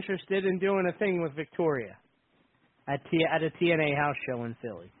if I'm interested in doing a thing with Victoria at a TNA house show in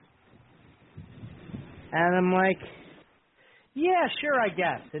Philly. And I'm like, yeah, sure, I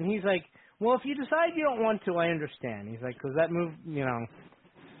guess. And he's like, well, if you decide you don't want to, I understand. He's like, because that move, you know,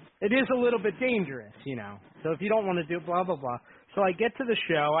 it is a little bit dangerous, you know. So if you don't want to do blah, blah, blah. So I get to the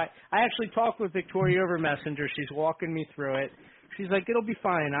show. I actually talked with Victoria over Messenger. She's walking me through it. She's like, it'll be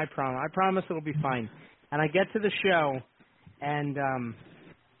fine. I promise it'll be fine. And I get to the show, and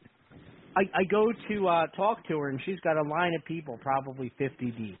I go to talk to her, and she's got a line of people, probably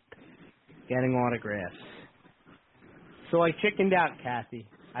 50 deep, getting autographs. So I chickened out, Kathy.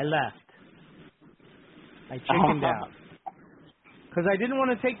 I left. I chickened out. Because I didn't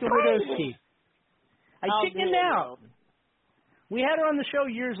want to take the widow's peak. I chickened out. We had her on the show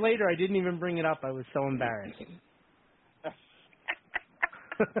years later. I didn't even bring it up. I was so embarrassed.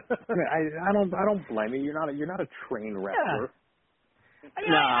 I don't blame you. You're not a trained wrestler.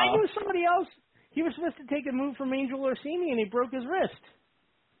 Yeah. I knew somebody else. He was supposed to take a move from Angel Orsini, and he broke his wrist.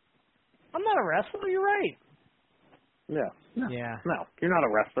 I'm not a wrestler. You're right. Yeah. No, you're not a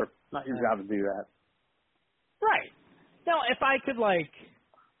wrestler. Not your job to do that. Right. Now, if I could, like,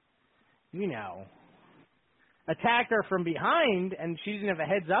 you know, attack her from behind and she didn't have a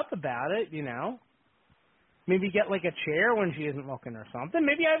heads up about it, you know, maybe get, like, a chair when she isn't looking or something,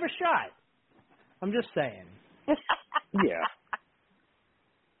 maybe I have a shot. I'm just saying. Yeah.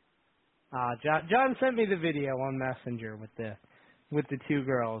 John sent me the video on Messenger with the two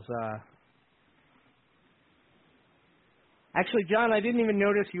girls. Actually, John, I didn't even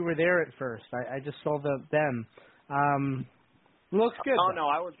notice you were there at first. I just saw them. Looks good. Oh, though. no,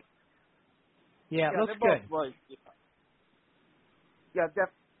 I was... Yeah, it looks they're good. both, well, yeah,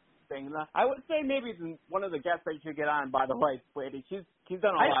 definitely. I would say maybe one of the guests that you should get on, by the way, Brady. She's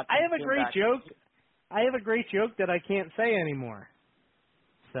done a lot. I have a great joke. I have a great joke that I can't say anymore.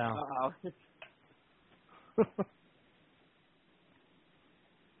 So.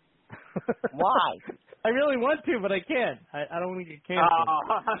 Why? I really want to, but I can't. I don't want to get canceled.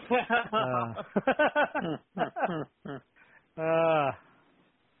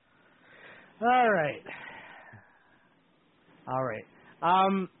 All right.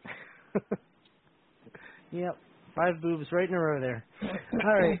 Yep. 5 boobs right in a row there.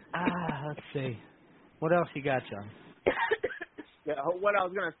 All right. Let's see. What else you got, John? Yeah, what I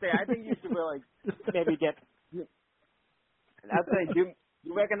was going to say, I think you should really maybe get... I'd say you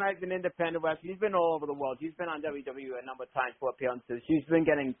recognize an independent wrestler. She's been all over the world. She's been on WWE a number of times for appearances. She's been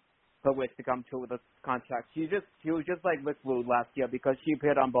getting her wish to come true with a contract. She was just like Rick Rude last year because she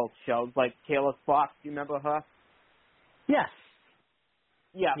appeared on both shows, like Kayla Fox. You remember her? Yes.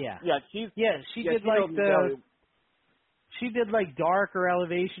 Yeah. She did like Dark or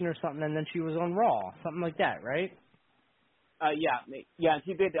Elevation or something, and then she was on Raw, something like that, right? Yeah.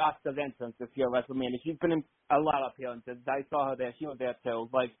 She did the Oscar's entrance this year at WrestleMania. She's been in a lot of appearances. I saw her there. She was there too.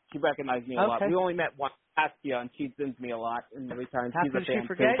 Like she recognized me a lot. We only met once last year, and she sends me a lot in the return. How she's could a fan she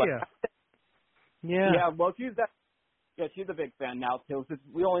forget too. you? Yeah. Yeah. Well, she's a big fan now too. Since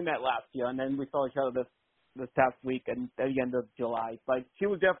we only met last year, and then we saw each other this past week and at the end of July. Like she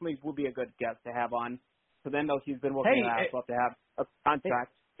would be a good guest to have on. So then, though, she's been working her ass off to have a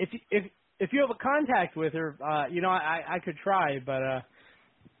contract. If you have a contact with her, I could try, but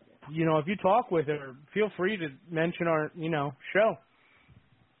if you talk with her, feel free to mention our show.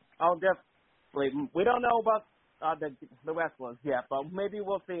 Oh, definitely. We don't know about the wrestlers yet, but maybe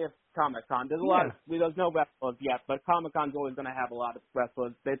we'll see if Comic-Con. There's a lot of, there's no wrestlers yet, but Comic-Con's always going to have a lot of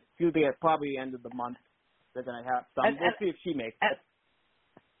wrestlers. It's due be at probably the end of the month. They're going to have some. We'll see if she makes it.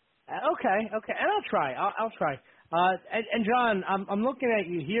 Okay, and I'll try. I'll try. And John, I'm looking at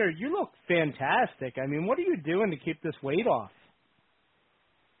you here. You look fantastic. I mean, what are you doing to keep this weight off?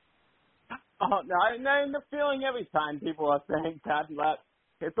 Oh, no, I'm feeling every time people are saying that, but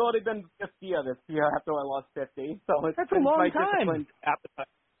it's already been this year after I lost 50. So that's a long time.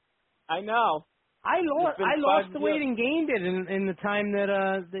 I know. I lost the weight and gained it in the time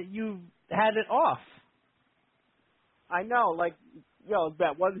that you had it off. I know,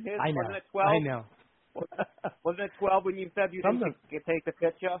 that wasn't his. Wasn't it 12? I know. Wasn't it 12 when you said you didn't take the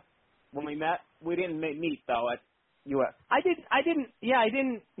picture when we met? We didn't meet though at US. I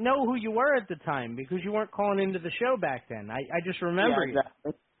didn't know who you were at the time because you weren't calling into the show back then. I just remember you.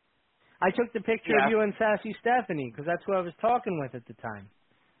 Exactly. I took the picture of you and Sassy Stephanie because that's who I was talking with at the time.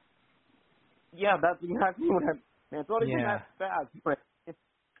 Yeah, that's exactly what it's already been that fast.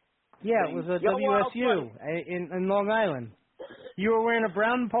 Yeah, it was a WSU in Long Island. You were wearing a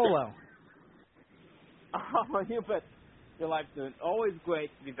brown polo. Oh, you bet your life's doing. Always great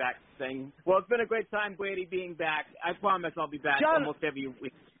to be back saying. Well, it's been a great time, Brady, being back. I promise I'll be back John, almost every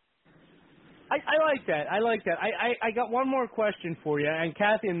week. I like that. I got one more question for you, and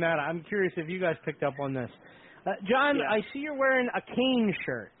Kathy and Matt, I'm curious if you guys picked up on this. John, I see you're wearing a Kane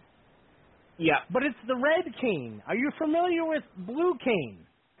shirt. Yeah. But it's the red Kane. Are you familiar with blue Kane?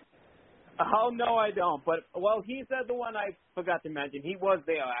 Oh, no, I don't. But, well, he's the one I forgot to mention. He was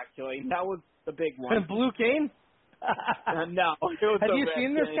there, actually. That was the big one. Blue Kane? No. Have you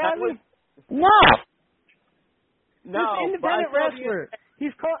seen this, Kathy? No. No. This independent wrestler.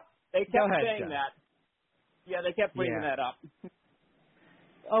 He's called... They kept saying that. Yeah, they kept bringing that up.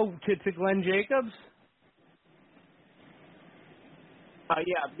 Oh, to Glenn Jacobs?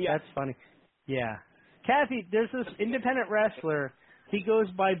 Yeah. That's funny. Yeah. Kathy, there's this independent wrestler. He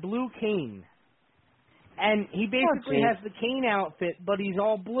goes by Blue Kane. And he basically has the Kane outfit, but he's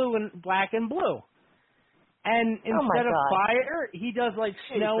all blue and black and blue. And instead of fire, he does like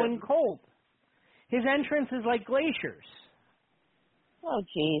snow and cold. His entrance is like glaciers. Oh,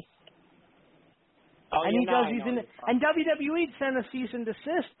 jeez. Oh, and and WWE sent a cease and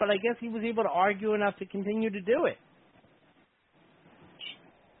desist, but I guess he was able to argue enough to continue to do it.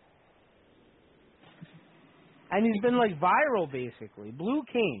 And he's been like viral, basically. Blue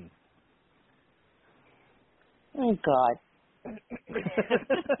King. Oh God.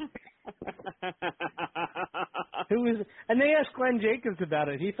 And they asked Glenn Jacobs about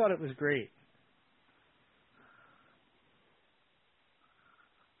it. He thought it was great.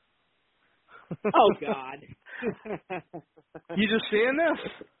 Oh God. You just seeing this?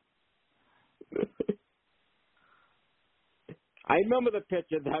 I remember the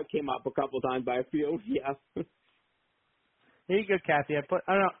picture that came up a couple times by a few. Yes. There you go, Kathy.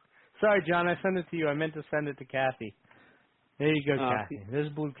 Sorry, John. I sent it to you. I meant to send it to Kathy. There you go, Kathy. There's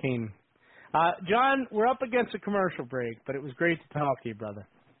Blue Cane. John, we're up against a commercial break, but it was great to talk to you, brother.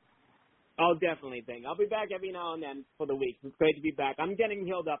 Oh, definitely, thing. I'll be back every now and then for the week. It's great to be back. I'm getting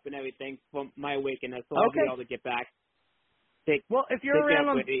healed up and everything from my awakening, so I'll be able to get back. If you're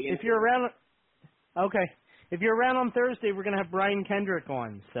around on Thursday, we're gonna have Brian Kendrick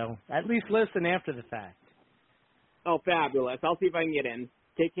on. So at least listen after the fact. Oh, fabulous! I'll see if I can get in.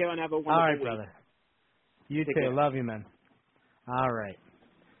 Take care and have a wonderful All right, week. brother. You Take too. care. Love you, man. All right,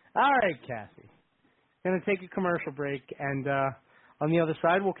 Kathy. Gonna take a commercial break, and on the other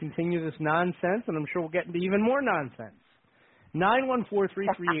side, we'll continue this nonsense, and I'm sure we'll get into even more nonsense.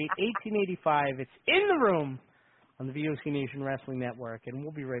 914-338-1885. It's in the room on the VOC Nation Wrestling Network, and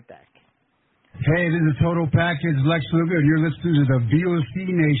we'll be right back. Hey, this is Total Package Lex Luger, and you're listening to the VOC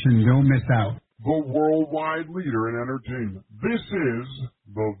Nation. Don't miss out. The worldwide leader in entertainment. This is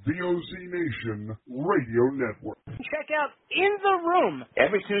the VOC Nation Radio Network. Check out In the Room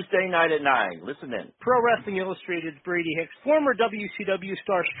every Tuesday night at 9. Listen in. Pro Wrestling Illustrated's Brady Hicks, former WCW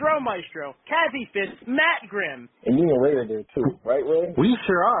star Stro Maestro, Kathy Fitz, Matt Grimm. And you and Ray are there too, right, Ray? We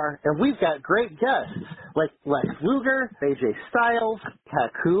sure are, and we've got great guests like Lex Luger, AJ Styles,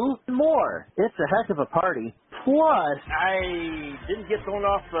 Taku, and more. It's a heck of a party. Plus, I didn't get thrown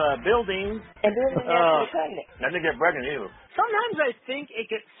off buildings. And didn't get pregnant. I didn't get pregnant either. Sometimes I think it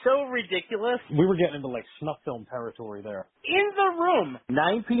gets so ridiculous. We were getting into like snuff film territory there. In the Room. 9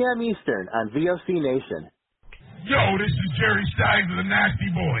 p.m. Eastern on VOC Nation. Yo, this is Jerry Stein of the Nasty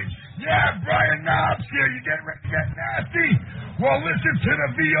Boys. Yeah, Brian Knobs here. You getting ready to get nasty? Well, listen to the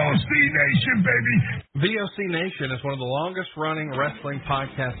VOC Nation, baby. VOC Nation is one of the longest-running wrestling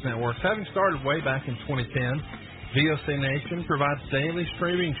podcast networks, having started way back in 2010. VOC Nation provides daily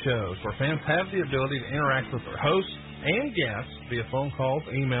streaming shows where fans have the ability to interact with their hosts and guests via phone calls,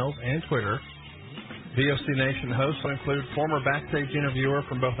 emails, and Twitter. VOC Nation hosts will include former backstage interviewer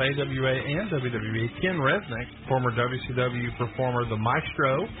from both AWA and WWE, Ken Resnick, former WCW performer The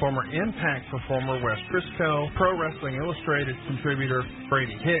Maestro, former Impact performer Wes Briscoe, Pro Wrestling Illustrated contributor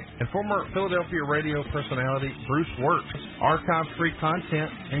Brady Hicks, and former Philadelphia radio personality Bruce Wirtz. Archive-free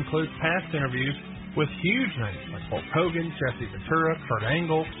content includes past interviews with huge names like Hulk Hogan, Jesse Ventura, Kurt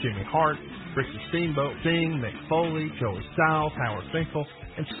Angle, Jimmy Hart, Ricky Steamboat, Sting, Mick Foley, Joey Styles, Howard Finkel,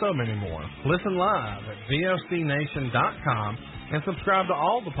 and so many more. Listen live at VOCNation.com and subscribe to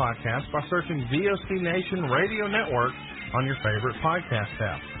all the podcasts by searching VOC Nation Radio Network on your favorite podcast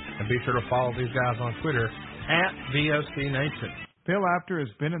app. And be sure to follow these guys on Twitter at VOC Nation. Bill Apter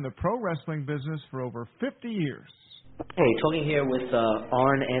has been in the pro wrestling business for over 50 years. Hey, talking here with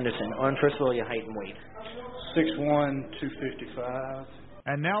Arn Anderson. Arn, first of all, your height and weight. 6'1", 255.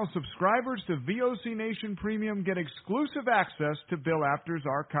 And now subscribers to VOC Nation Premium get exclusive access to Bill Apter's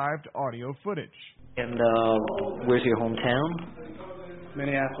archived audio footage. And where's your hometown?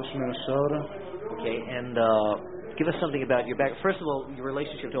 Minneapolis, Minnesota. Okay, and give us something about your back. First of all, your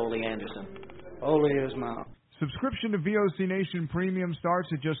relationship to Ole Anderson. Ole is my... Subscription to VOC Nation Premium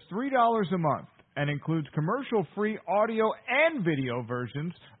starts at just $3 a month and includes commercial-free audio and video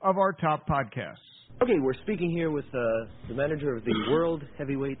versions of our top podcasts. Okay, we're speaking here with the manager of the World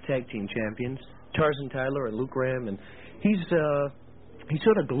Heavyweight Tag Team Champions, Tarzan Tyler and Luke Graham, and he's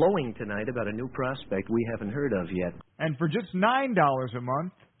sort of glowing tonight about a new prospect we haven't heard of yet. And for just $9 a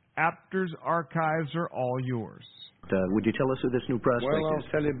month, Apter's archives are all yours. Would you tell us who this new prospect is? Well, I'll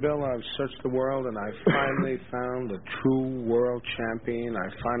tell you, Bill, I've searched the world, and I finally found a true world champion. I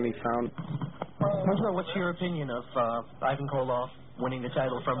finally found... What's your opinion of Ivan Koloff winning the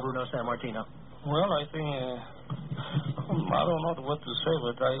title from Bruno Sammartino? Well, I think, I don't know what to say,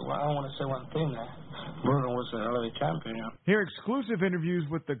 but I want to say one thing. Bruno was an LA champion. Hear exclusive interviews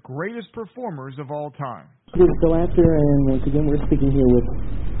with the greatest performers of all time. This is Bill Apter, and once again, we're speaking here with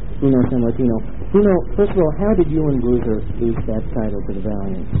Bruno Sammartino. Bruno, first of all, how did you and Bruiser lose that title to the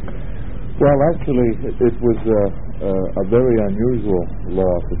Valiants? Well, actually, it was a very unusual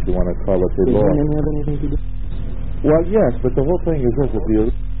loss, if you want to call it a loss. Did you have anything to do? Well, yes, but the whole thing is this: if the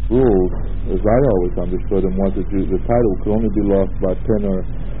rules, as I always understood them, was that the title could only be lost by pin or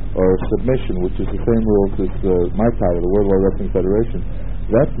submission, which is the same rules as my title, the World Wide Wrestling Federation.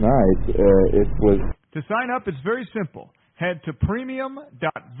 That night, it was... To sign up, it's very simple. Head to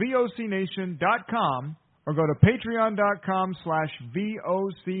premium.vocnation.com or go to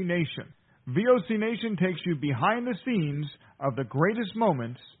patreon.com/VOCNation. VOC Nation takes you behind the scenes of the greatest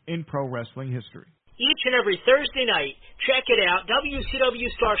moments in pro wrestling history. Each and every Thursday night, check it out. WCW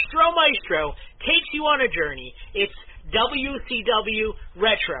star Stro Maestro takes you on a journey. It's WCW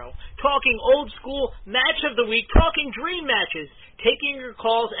Retro. Talking old school match of the week, talking dream matches, taking your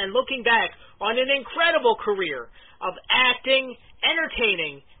calls and looking back on an incredible career of acting,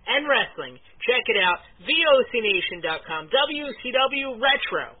 entertaining, and wrestling. Check it out, VOCNation.com, WCW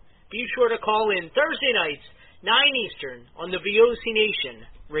Retro. Be sure to call in Thursday nights, 9 Eastern, on the VOC Nation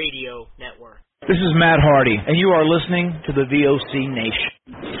Radio Network. This is Matt Hardy, and you are listening to the VOC Nation.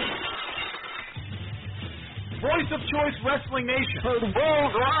 Voice of Choice Wrestling Nation. Heard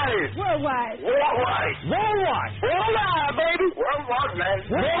worldwide. Worldwide. Worldwide. Worldwide. Worldwide, baby. Worldwide, man.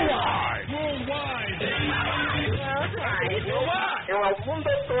 Worldwide. Worldwide. Worldwide. Worldwide. En el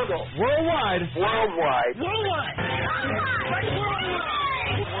mundo todo. Worldwide. Worldwide. Worldwide.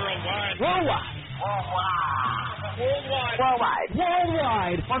 Worldwide. Worldwide. Worldwide. Worldwide.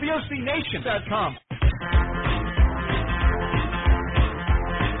 Worldwide. On VOCNation.com.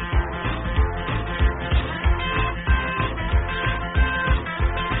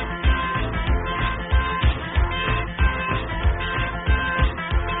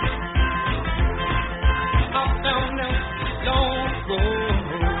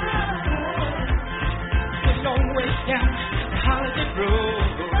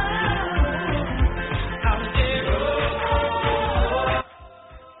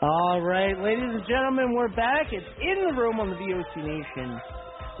 All right, ladies and gentlemen, we're back. It's In the Room on the VOC Nation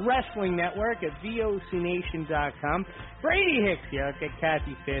Wrestling Network at VOCNation.com. Brady Hicks here. I've got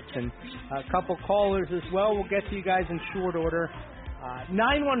Kathy Fitz and a couple callers as well. We'll get to you guys in short order.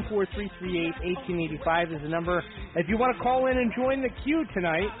 914-338-1885 is the number. If you want to call in and join the queue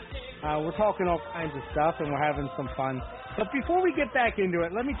tonight, we're talking all kinds of stuff and we're having some fun. But before we get back into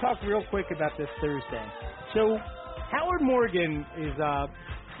it, let me talk real quick about this Thursday. So Howard Morgan is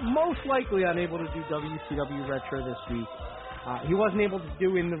most likely unable to do WCW Retro this week. He wasn't able to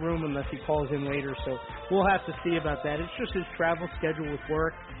do In the Room unless he calls in later, so we'll have to see about that. It's just his travel schedule with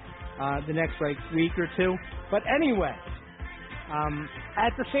work the next week or two. But anyway,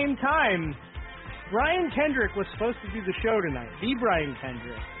 at the same time, Brian Kendrick was supposed to do the show tonight, the Brian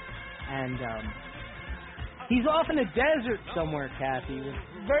Kendrick. And he's off in a desert somewhere, Kathy, with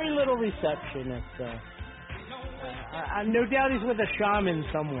very little reception. No doubt he's with a shaman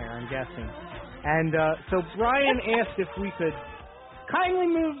somewhere, I'm guessing. And so Brian asked if we could kindly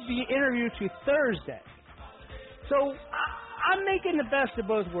move the interview to Thursday. So I'm making the best of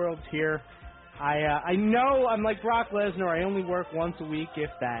both worlds here. I know I'm like Brock Lesnar. I only work once a week,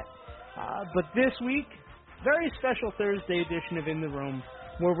 if that. But this week, very special Thursday edition of In the Room,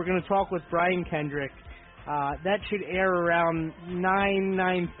 where we're going to talk with Brian Kendrick. That should air around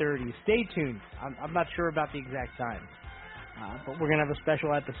 9:30. Stay tuned. I'm not sure about the exact time. But we're going to have a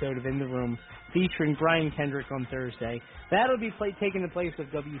special episode of In the Room featuring Brian Kendrick on Thursday. That'll be taking the place of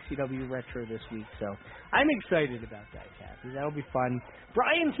WCW Retro this week. So I'm excited about that, Kathy. That'll be fun.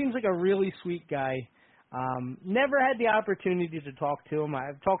 Brian seems like a really sweet guy. Never had the opportunity to talk to him.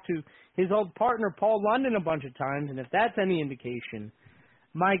 I've talked to his old partner, Paul London, a bunch of times, and if that's any indication,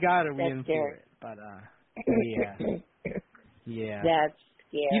 my God, are we in for it. But, yeah. That's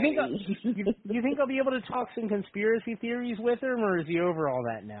scary. You think I'll be able to talk some conspiracy theories with him, or is he over all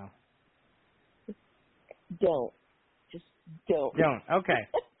that now? Don't. Just don't. Don't. Okay.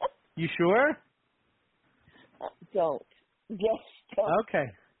 You sure? Don't. Yes, don't.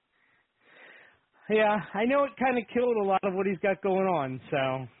 Okay. Yeah, I know it kind of killed a lot of what he's got going on,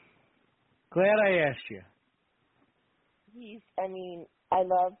 so glad I asked you. I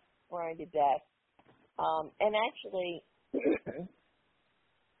love Brian to death. And actually,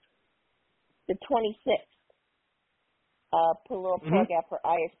 the 26th, put a little plug out for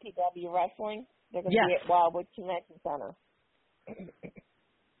ISPW Wrestling. They're going to be at Wildwood Convention Center.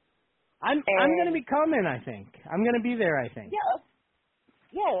 I'm going to be coming, I think. I'm going to be there, I think.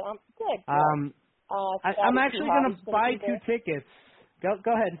 Yeah, good. I'm actually going to buy 2 tickets.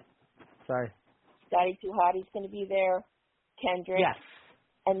 Go ahead. Sorry. Scotty Too Hottie's going to be there. Kendrick. Yes.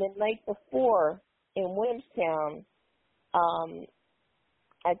 And the night before, in Williamstown,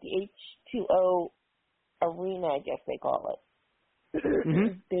 at the H2O Arena, I guess they call it.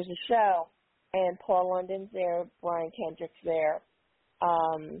 There's a show, and Paul London's there, Brian Kendrick's there,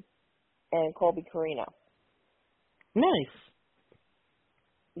 and Colby Carino. Nice.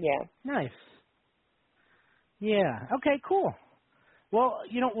 Yeah. Nice. Yeah. Okay, cool. Well,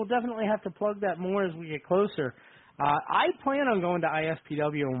 we'll definitely have to plug that more as we get closer. I plan on going to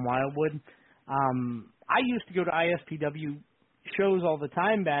ISPW in Wildwood. I used to go to ISPW shows all the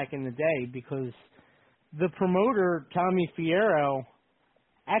time back in the day because the promoter, Tommy Fierro,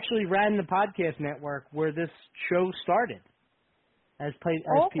 actually ran the podcast network where this show started. as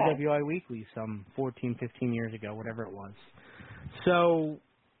PWI Weekly some 14, 15 years ago, whatever it was. So,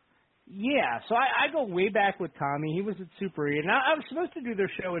 yeah, so I go way back with Tommy. He was at Super E, and I was supposed to do their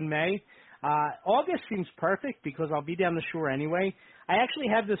show in May. August seems perfect because I'll be down the shore anyway. I actually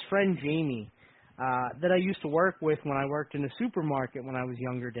have this friend, Jamie, that I used to work with when I worked in a supermarket when I was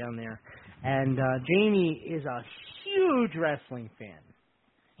younger down there. And Jamie is a huge wrestling fan.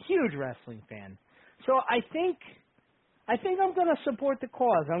 Huge wrestling fan. So I think I'm going to support the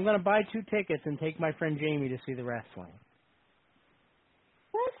cause. I'm going to buy 2 tickets and take my friend Jamie to see the wrestling.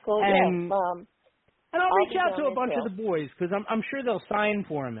 That's cool. And, yeah. And I'll reach out to a bunch too. of the boys because I'm sure they'll sign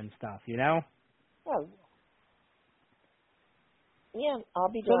for him and stuff, you know? Oh. Yeah, I'll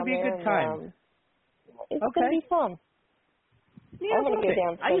be So down it'll be a there. good time. It's going to be fun. Yeah, I'm going to go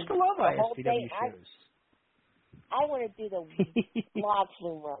down. I used to love the whole ISPW day. shows. I want to do the log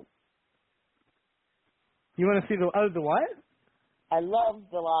flume run. You want to see the what? I love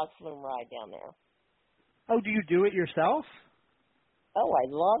the log flume ride down there. Oh, do you do it yourself? Oh, I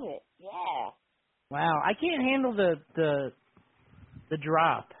love it. Yeah. Wow, I can't handle the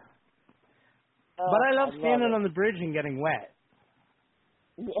drop. Oh, but I love standing it. on the bridge and getting wet.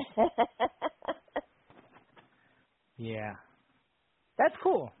 Yeah. Yeah. That's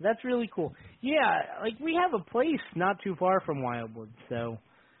cool. That's really cool. Yeah, like we have a place not too far from Wildwood, so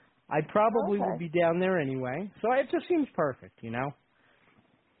I probably will be down there anyway. So it just seems perfect, you know?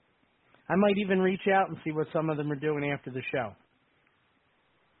 I might even reach out and see what some of them are doing after the show.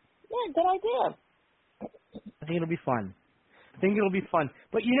 Yeah, good idea. I think it'll be fun.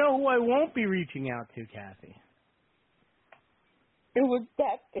 But you know who I won't be reaching out to, Kathy? Who would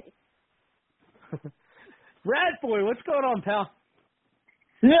that be? Rat Boy, what's going on, pal?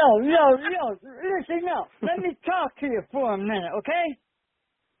 Yo, listen up. Let me talk to you for a minute, okay?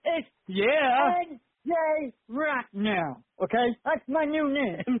 It's Ed J. Rat now, okay? That's my new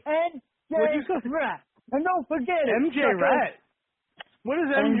name. Ed J. Rat. And don't forget it. MJ Rat. What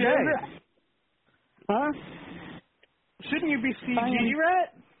is MJ? Rat. Huh? Shouldn't you be CG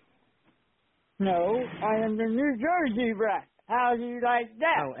Rat? No, I am the New Jersey Rat. How do you like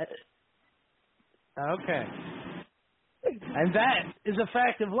that? Oh, okay. And that is a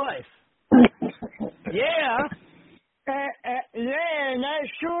fact of life. Yeah. Yeah, that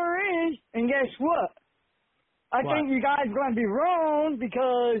sure is. And guess what? I think you guys are going to be wrong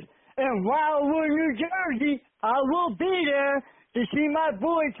because in Wildwood, New Jersey, I will be there to see my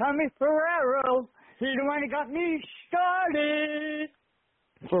boy Tommy Ferrero. He's the one that got me started.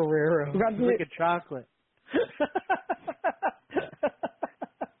 Ferrero. Look at chocolate.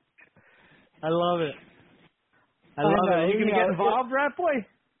 I love it. I love it. Are you going to get involved, Rat Boy?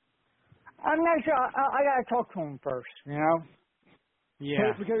 I'm not sure. I got to talk to him first, you know?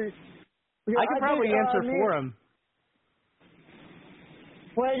 Yeah. Because I can probably answer for him.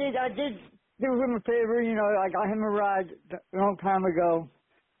 Well, I did do him a favor, you know, I got him a ride a long time ago.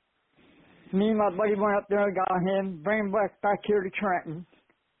 Me and my buddy went up there and got him, bring him back here to Trenton,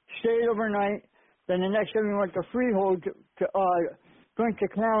 stayed overnight. Then the next day we went to Freehold to drink the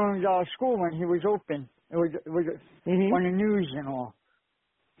clown's school when he was open. It was on the news and all.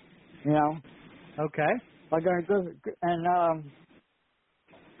 You know? Okay. I got to go,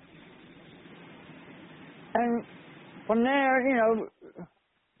 and from there, you know,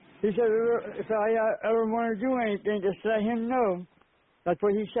 he said, if I ever want to do anything, just let him know. That's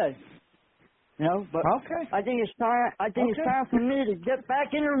what he said. You know, but I think it's time. I think it's time for me to get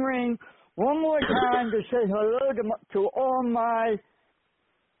back in the ring one more time to say hello to all my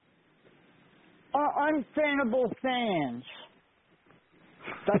unfannable fans.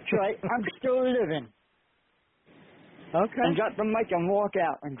 That's right. I'm still living. Okay. And drop the mic and walk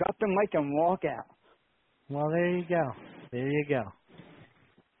out. Well, there you go.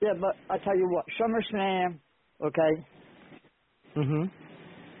 Yeah, but I tell you what, SummerSlam, okay? Mm-hmm.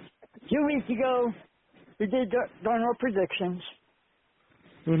 2 weeks ago, we did done our predictions.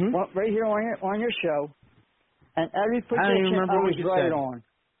 Mm-hmm. Right here on your show. And every prediction I don't even remember I what was you right said. on.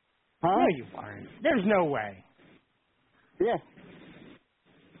 Huh? No, you aren't. There's no way. Yeah.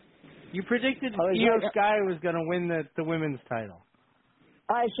 You predicted Io Sky was going to win the women's title.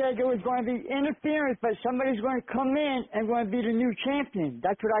 I said there was going to be interference, but somebody's going to come in and going to be the new champion.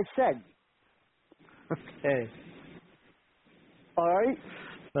 That's what I said. Okay. All right?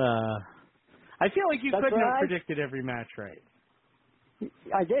 I feel like you couldn't have right. predicted every match right.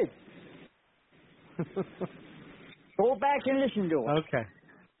 I did. Go back and listen to it. Okay.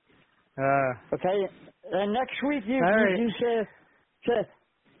 Okay? And next week you say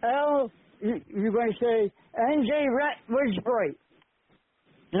you're going to say, NJ Rat was great.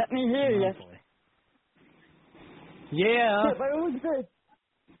 Let me hear you. Yeah, but it was good.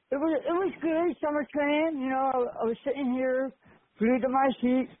 It was good, SummerSlam. You know, I was sitting here, glued to my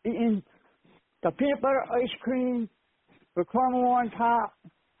seat, eating the peanut butter ice cream with caramel on top.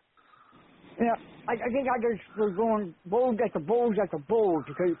 You know, I think I just was going bowls after bowls after bowls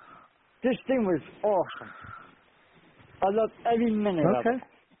because this thing was awesome. I loved every minute of it.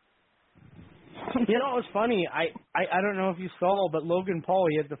 You know, it was funny. I don't know if you saw, but Logan Paul,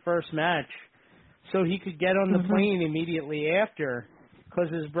 he had the first match, so he could get on the plane immediately after, because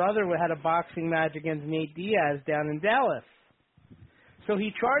his brother had a boxing match against Nate Diaz down in Dallas. So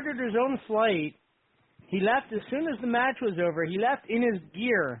he chartered his own flight. He left as soon as the match was over. He left in his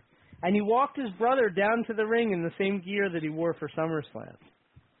gear, and he walked his brother down to the ring in the same gear that he wore for SummerSlam.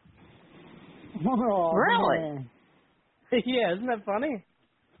 Oh, really? Man. Yeah, isn't that funny?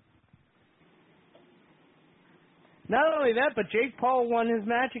 Not only that, but Jake Paul won his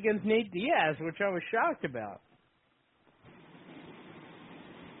match against Nate Diaz, which I was shocked about.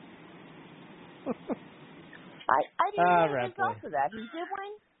 I didn't know the right, results of that. He did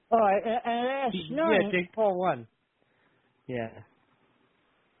win? All right, and last night... Yeah, Jake Paul won. Yeah.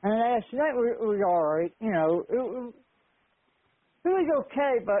 And last night was all right. You know, it was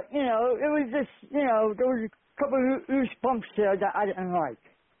okay, but, you know, it was just, you know, there was a couple of loose bumps there that I didn't like.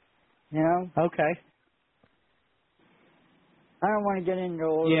 You know? Okay. I don't want to get into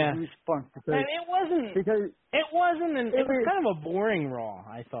all those loose bumps. Because, and it wasn't kind of a boring Raw,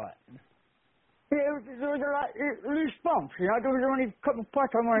 I thought. Yeah, there was a lot of loose bumps. You know, there was only a couple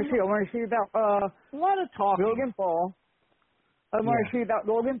parts I want to see. I want to see about a lot of talking. Logan Paul. I want to see about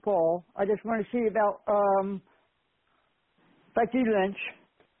Logan Paul. I just want to see about Becky Lynch.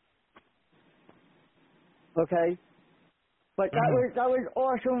 Okay, but that was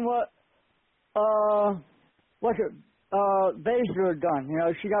awesome. Baszler had done. You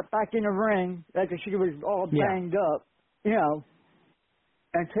know, she got back in the ring after she was all banged up. You know,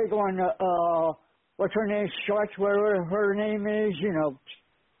 and take on what's her name, Sharks, whatever her name is. You know,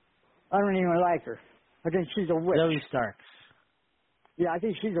 I don't even like her. I think she's a witch. Zoe Starks. Yeah, I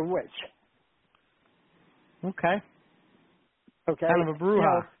think she's a witch. Okay. Okay. Kind of a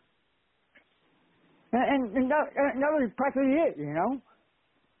brouhaha. You know, and that was practically it, you know?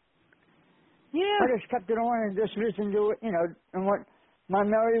 Yeah. I just kept it on and just listened to it, you know, and what my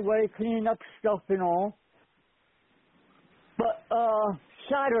merry way, cleaning up stuff and all. But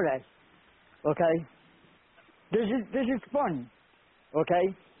Saturday, okay, this is fun,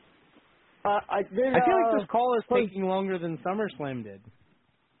 okay? I feel like this call is taking longer than SummerSlam did.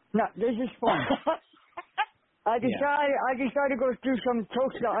 No, this is fun. I decided to go through some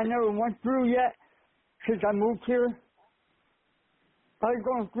talks that I never went through yet since I moved here. I was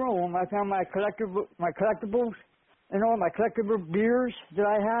going through them. I found my collectibles and all my collectible beers that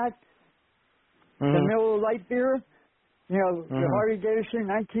I had. The Miller Lite beer, you know, the Harley Davidson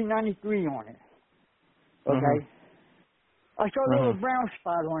 1993 on it. Okay. I saw a little brown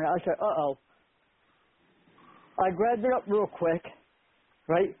spot on it. I said, uh-oh. I grabbed it up real quick,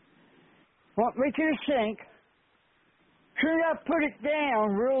 right? Went right to the sink. Soon as I put it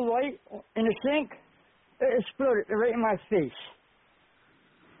down real light in the sink, it exploded right in my face.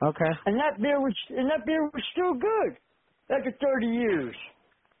 Okay. And that beer was still good after 30 years.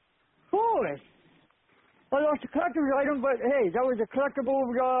 Boy, I lost a collectible item, but hey, that was a collectible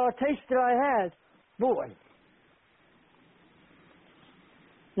taste that I had. Boy.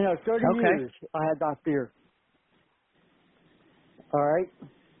 You know, 30 years I had that beer. All right?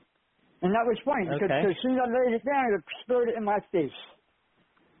 And that was funny because as soon as I laid it down, it exploded in my face.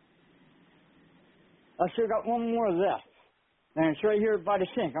 I still got one more left. And it's right here by the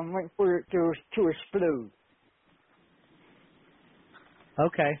sink. I'm waiting for it to explode.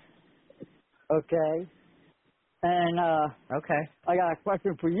 Okay. Okay. And, I got a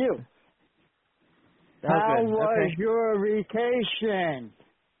question for you. How was your vacation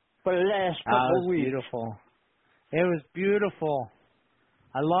for the last couple of weeks? Beautiful. It was beautiful.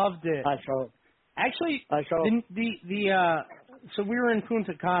 I loved it. I saw it. Actually, so we were in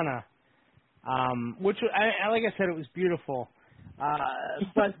Punta Cana, which like I said, it was beautiful.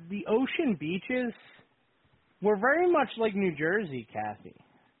 But the ocean beaches were very much like New Jersey, Kathy.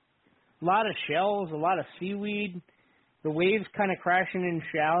 A lot of shells, a lot of seaweed, the waves kind of crashing in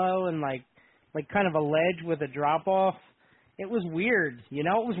shallow and like kind of a ledge with a drop off. It was weird, you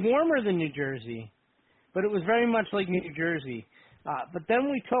know. It was warmer than New Jersey, but it was very much like New Jersey. But then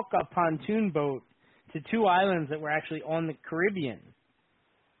we took a pontoon boat to two islands that were actually on the Caribbean,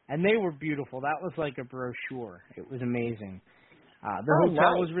 and they were beautiful. That was like a brochure. It was amazing. The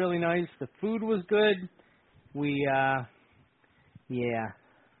hotel was really nice. The food was good.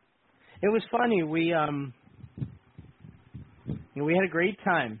 It was funny. We we had a great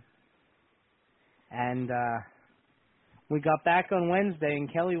time. And we got back on Wednesday,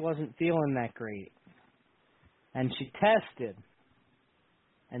 and Kelly wasn't feeling that great. And she tested,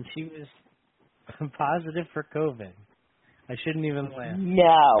 and she was positive for COVID. I shouldn't even laugh.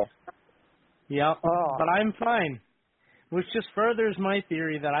 No. Yep, but I'm fine, which just furthers my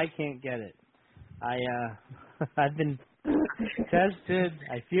theory that I can't get it. I've been tested.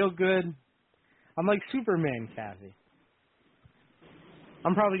 I feel good. I'm like Superman, Kathy.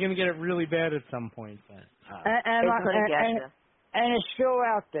 I'm probably going to get it really bad at some point. But, and it's still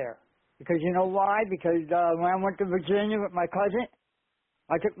out there. Because you know why? Because when I went to Virginia with my cousin,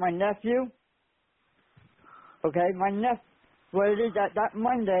 I took my nephew. Okay, my nephew, what it is, that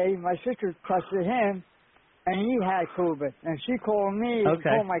Monday, my sister trusted him, and he had COVID. And she called me and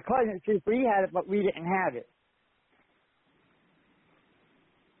called my cousin and said, he had it, but we didn't have it.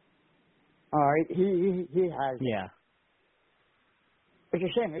 All right, he has it. Yeah. It's a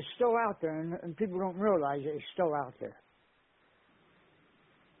shame. It's still out there, and people don't realize it. It's still out there.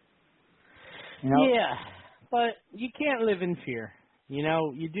 You know? Yeah, but you can't live in fear. You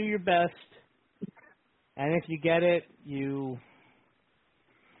know, you do your best, and if you get it, you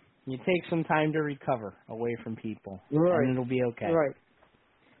take some time to recover away from people, right. and it'll be okay. Right.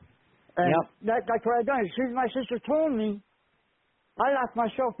 And yep. That's what I done. As soon as my sister told me, I locked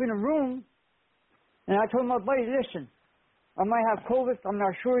myself in a room, and I told my buddy, listen, I might have COVID. I'm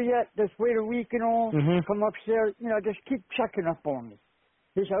not sure yet. Just wait a week and all. Come upstairs. You know, just keep checking up on me.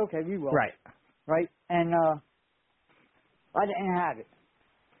 He said, okay, we will. Right. Right? And I didn't have it.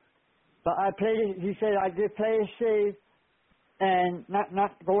 But I played it. He said I did play it safe and not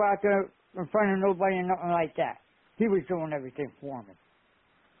go out there in front of nobody and nothing like that. He was doing everything for me.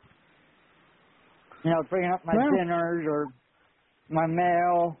 You know, bringing up my dinners or my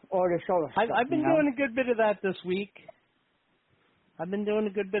mail, all this other stuff. I've been doing a good bit of that this week. I've been doing a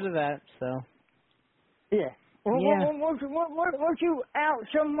good bit of that, so. Yeah. Well, yeah. Weren't you out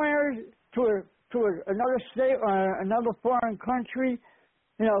somewhere to another state or another foreign country?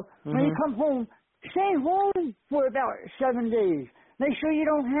 You know, when you come home, stay home for about 7 days. Make sure you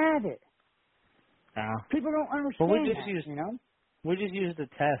don't have it. People don't understand well, we just that, used, you know? We just used the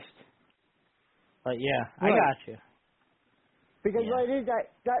test. But, yeah, I got you. Because what it is,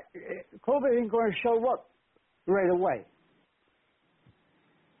 that COVID ain't going to show up right away.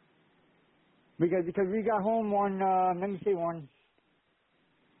 Because we got home on, on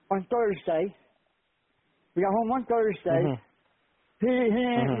Thursday. We got home on Thursday. He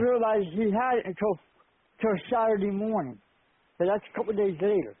didn't realize he had it until Saturday morning. So that's a couple of days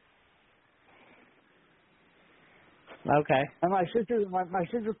later. Okay. And my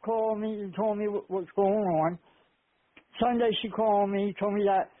sister called me and told me what's going on. Sunday she called me, told me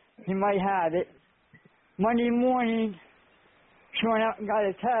that he might have it. Monday morning, she went out and got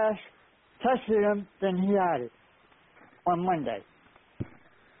a test. Tested him, then he had it on Monday.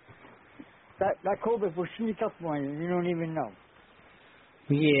 That COVID will sneak up on you. You don't even know.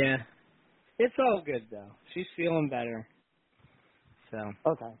 Yeah. It's all good, though. She's feeling better. So.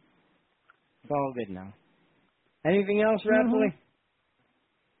 Okay. It's all good now. Anything else, Rapley?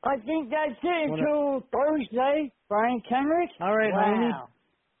 I think that's it until Thursday. Brian Kendrick. All right, homie.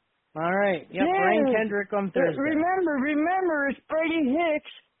 All right. Yep, Brian Kendrick on Thursday. Remember, it's Brady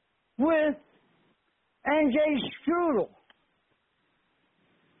Hicks with NJ Strudel.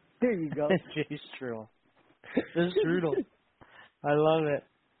 There you go. NJ Strudel. The Strudel. I love it.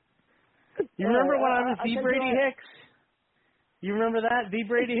 You remember when I was the Brady Hicks? You remember that? The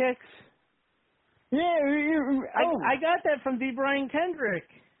Brady Hicks? Yeah. I got that from D. Brian Kendrick.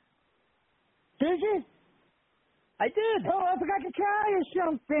 Did you? I did. Oh, I forgot to tell you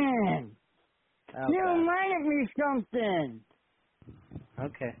something. Okay. You reminded me something.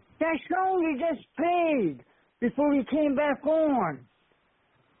 Okay. That song you just played before we came back on.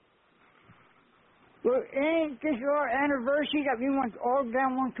 Well, ain't this our anniversary that we went all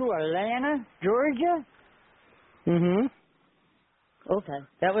down to Atlanta, Georgia? Okay.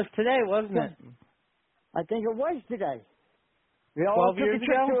 That was today, wasn't it? I think it was today. We 12 years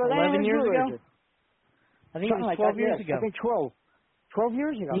ago? 11 years ago? I think it was 12 years ago. I think 12. 12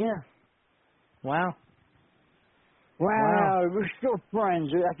 years ago. Yeah. Wow. Wow, we're still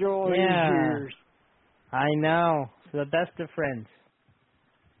friends after all these years. I know. The best of friends.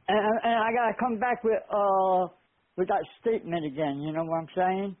 And I gotta come back with that statement again. You know what I'm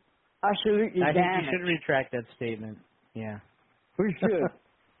saying? Absolutely. I think you should retract that statement. Yeah. We should.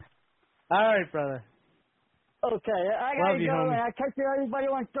 All right, brother. Okay, I gotta Love you, go, homie. and I catch everybody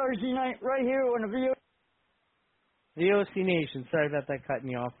on Thursday night right here on the VOC Nation. Sorry about that cutting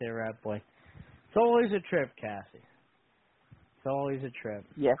you off there, Rat Boy. It's always a trip, Cassie. It's always a trip.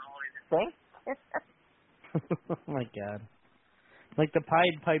 Yes. Thanks. Oh, my God. Like the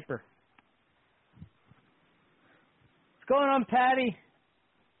Pied Piper. What's going on, Patty?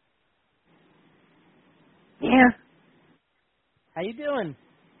 Yeah. How you doing?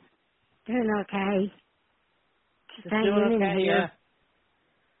 Doing okay. Just hanging doing in okay, here.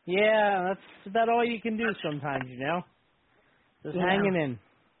 Yeah, that's about all you can do sometimes, you know? Just Yeah. hanging in.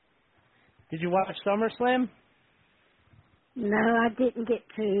 Did you watch SummerSlam? No, I didn't get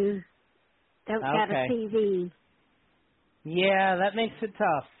to. Don't got a Okay. TV. Yeah, that makes it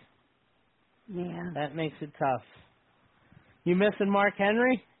tough. Yeah. That makes it tough. You missing Mark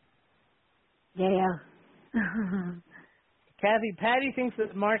Henry? Yeah. Kathy, Patty thinks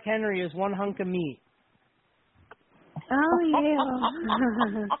that Mark Henry is one hunk of meat. Oh,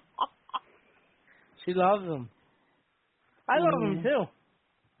 yeah. She loves him. I love him, too.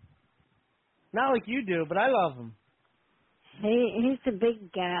 Not like you do, but I love him. He's a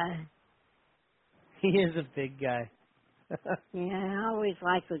big guy. He is a big guy. Yeah, I always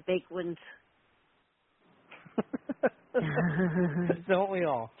like the big ones. Don't we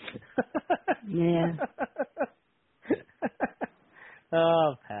all? Yeah.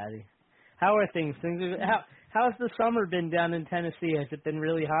 Oh, Patty. How are things? How's the summer been down in Tennessee? Has it been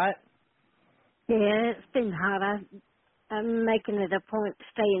really hot? Yeah, it's been hot. I'm making it a point to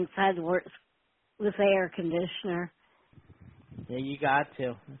stay inside where it's with air conditioner. Yeah, you got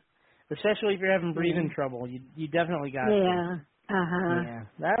to. Especially if you're having breathing trouble. You definitely got to. Yeah. Uh-huh. Yeah.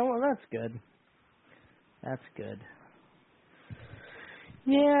 That's good. That's good.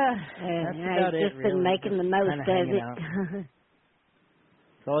 Yeah. That's about I've it, just really. been making the most kinda of hanging it. out.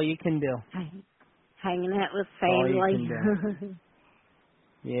 That's all you can do. Hanging out with All you family. can do.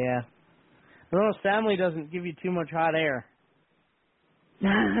 Yeah. Well, family doesn't give you too much hot air.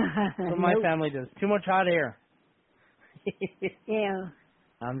 That's what my Nope. family does. Too much hot air. Yeah.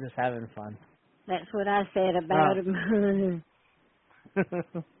 I'm just having fun. That's what I said about him.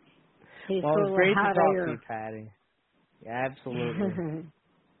 He's Well, full it's great of to hot talk air. to you, Patty. Yeah, absolutely.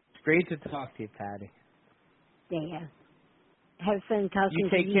 It's great to talk to you, Patty. Yeah. Have fun talking You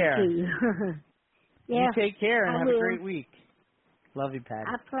to take you care. too. Yeah. You take care and I have will. a great week. Love you, Patty.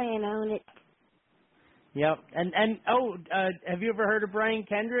 I plan on it. Yep. And have you ever heard of Brian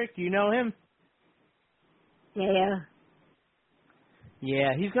Kendrick? Do you know him? Yeah.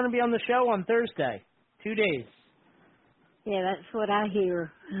 Yeah, he's going to be on the show on Thursday. 2 days. Yeah, that's what I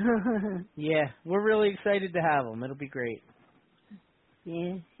hear. Yeah, we're really excited to have him. It'll be great.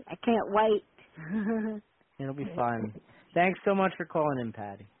 Yeah. I can't wait. It'll be fun. Thanks so much for calling in,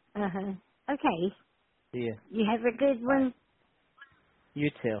 Patty. Uh-huh. Okay. See ya. You have a good one.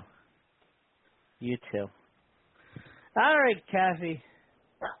 You too. You too. All right, Kathy.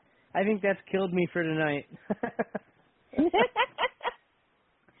 I think that's killed me for tonight.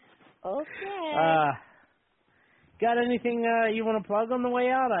 Okay. Got anything you want to plug on the way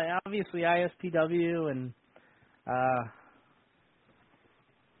out? Obviously, ISPW and,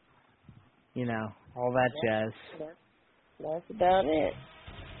 all that jazz. That's about it.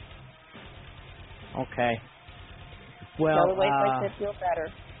 Okay. Well, Tell the wife I said feel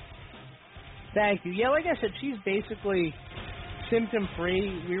better. Thank you. Yeah, like I said, she's basically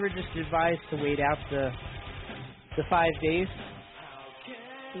symptom-free. We were just advised to wait out the 5 days.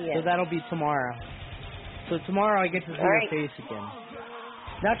 Yeah. So that'll be tomorrow. So tomorrow I get to see her face again.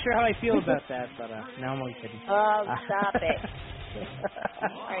 Not sure how I feel about that, but no, I'm only kidding. Oh, stop it.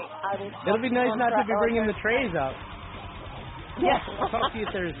 All right, I will. It'll be nice not to be bringing the trays up. Yeah, I'll talk to you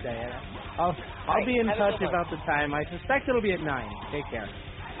Thursday. I'll be in touch about the time. I suspect it'll be at 9. Take care.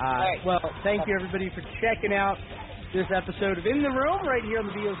 Well, thank you everybody for checking out this episode of In the Room right here on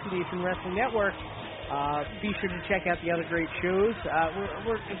the VOC Nation Wrestling Network. Be sure to check out the other great shows.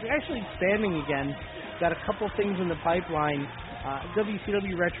 We're actually expanding again. Got a couple things in the pipeline.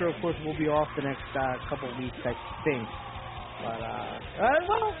 WCW Retro, of course, will be off the next couple of weeks, I think. But,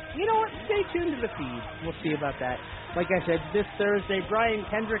 well, you know what? Stay tuned to the feed. We'll see about that. Like I said, this Thursday, Brian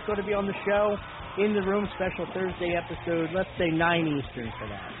Kendrick going to be on the show. In the Room special Thursday episode. Let's say 9 Eastern for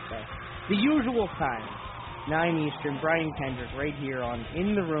that. So, the usual time, 9 Eastern. Brian Kendrick right here on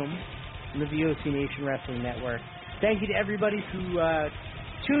In the Room in the VOC Nation Wrestling Network. Thank you to everybody who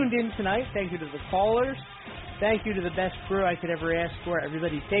tuned in tonight. Thank you to the callers. Thank you to the best crew I could ever ask for.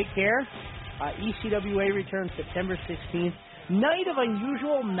 Everybody take care. ECWA returns September 16th. Night of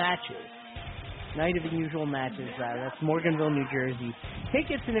Unusual Matches. Night of Unusual Matches. That's Morganville, New Jersey.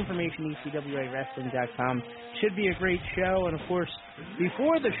 Tickets and information, ECWAWrestling.com. Should be a great show. And, of course,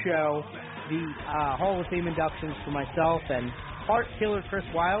 before the show, the Hall of Fame inductions for myself and Heart Killer Chris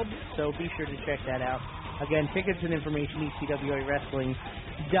Wilde. So be sure to check that out. Again, tickets and information,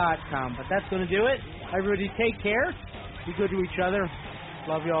 ECWAWrestling.com. But that's going to do it. Everybody take care. Be good to each other.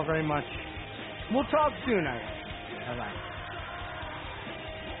 Love you all very much. We'll talk soon. All right. Bye-bye.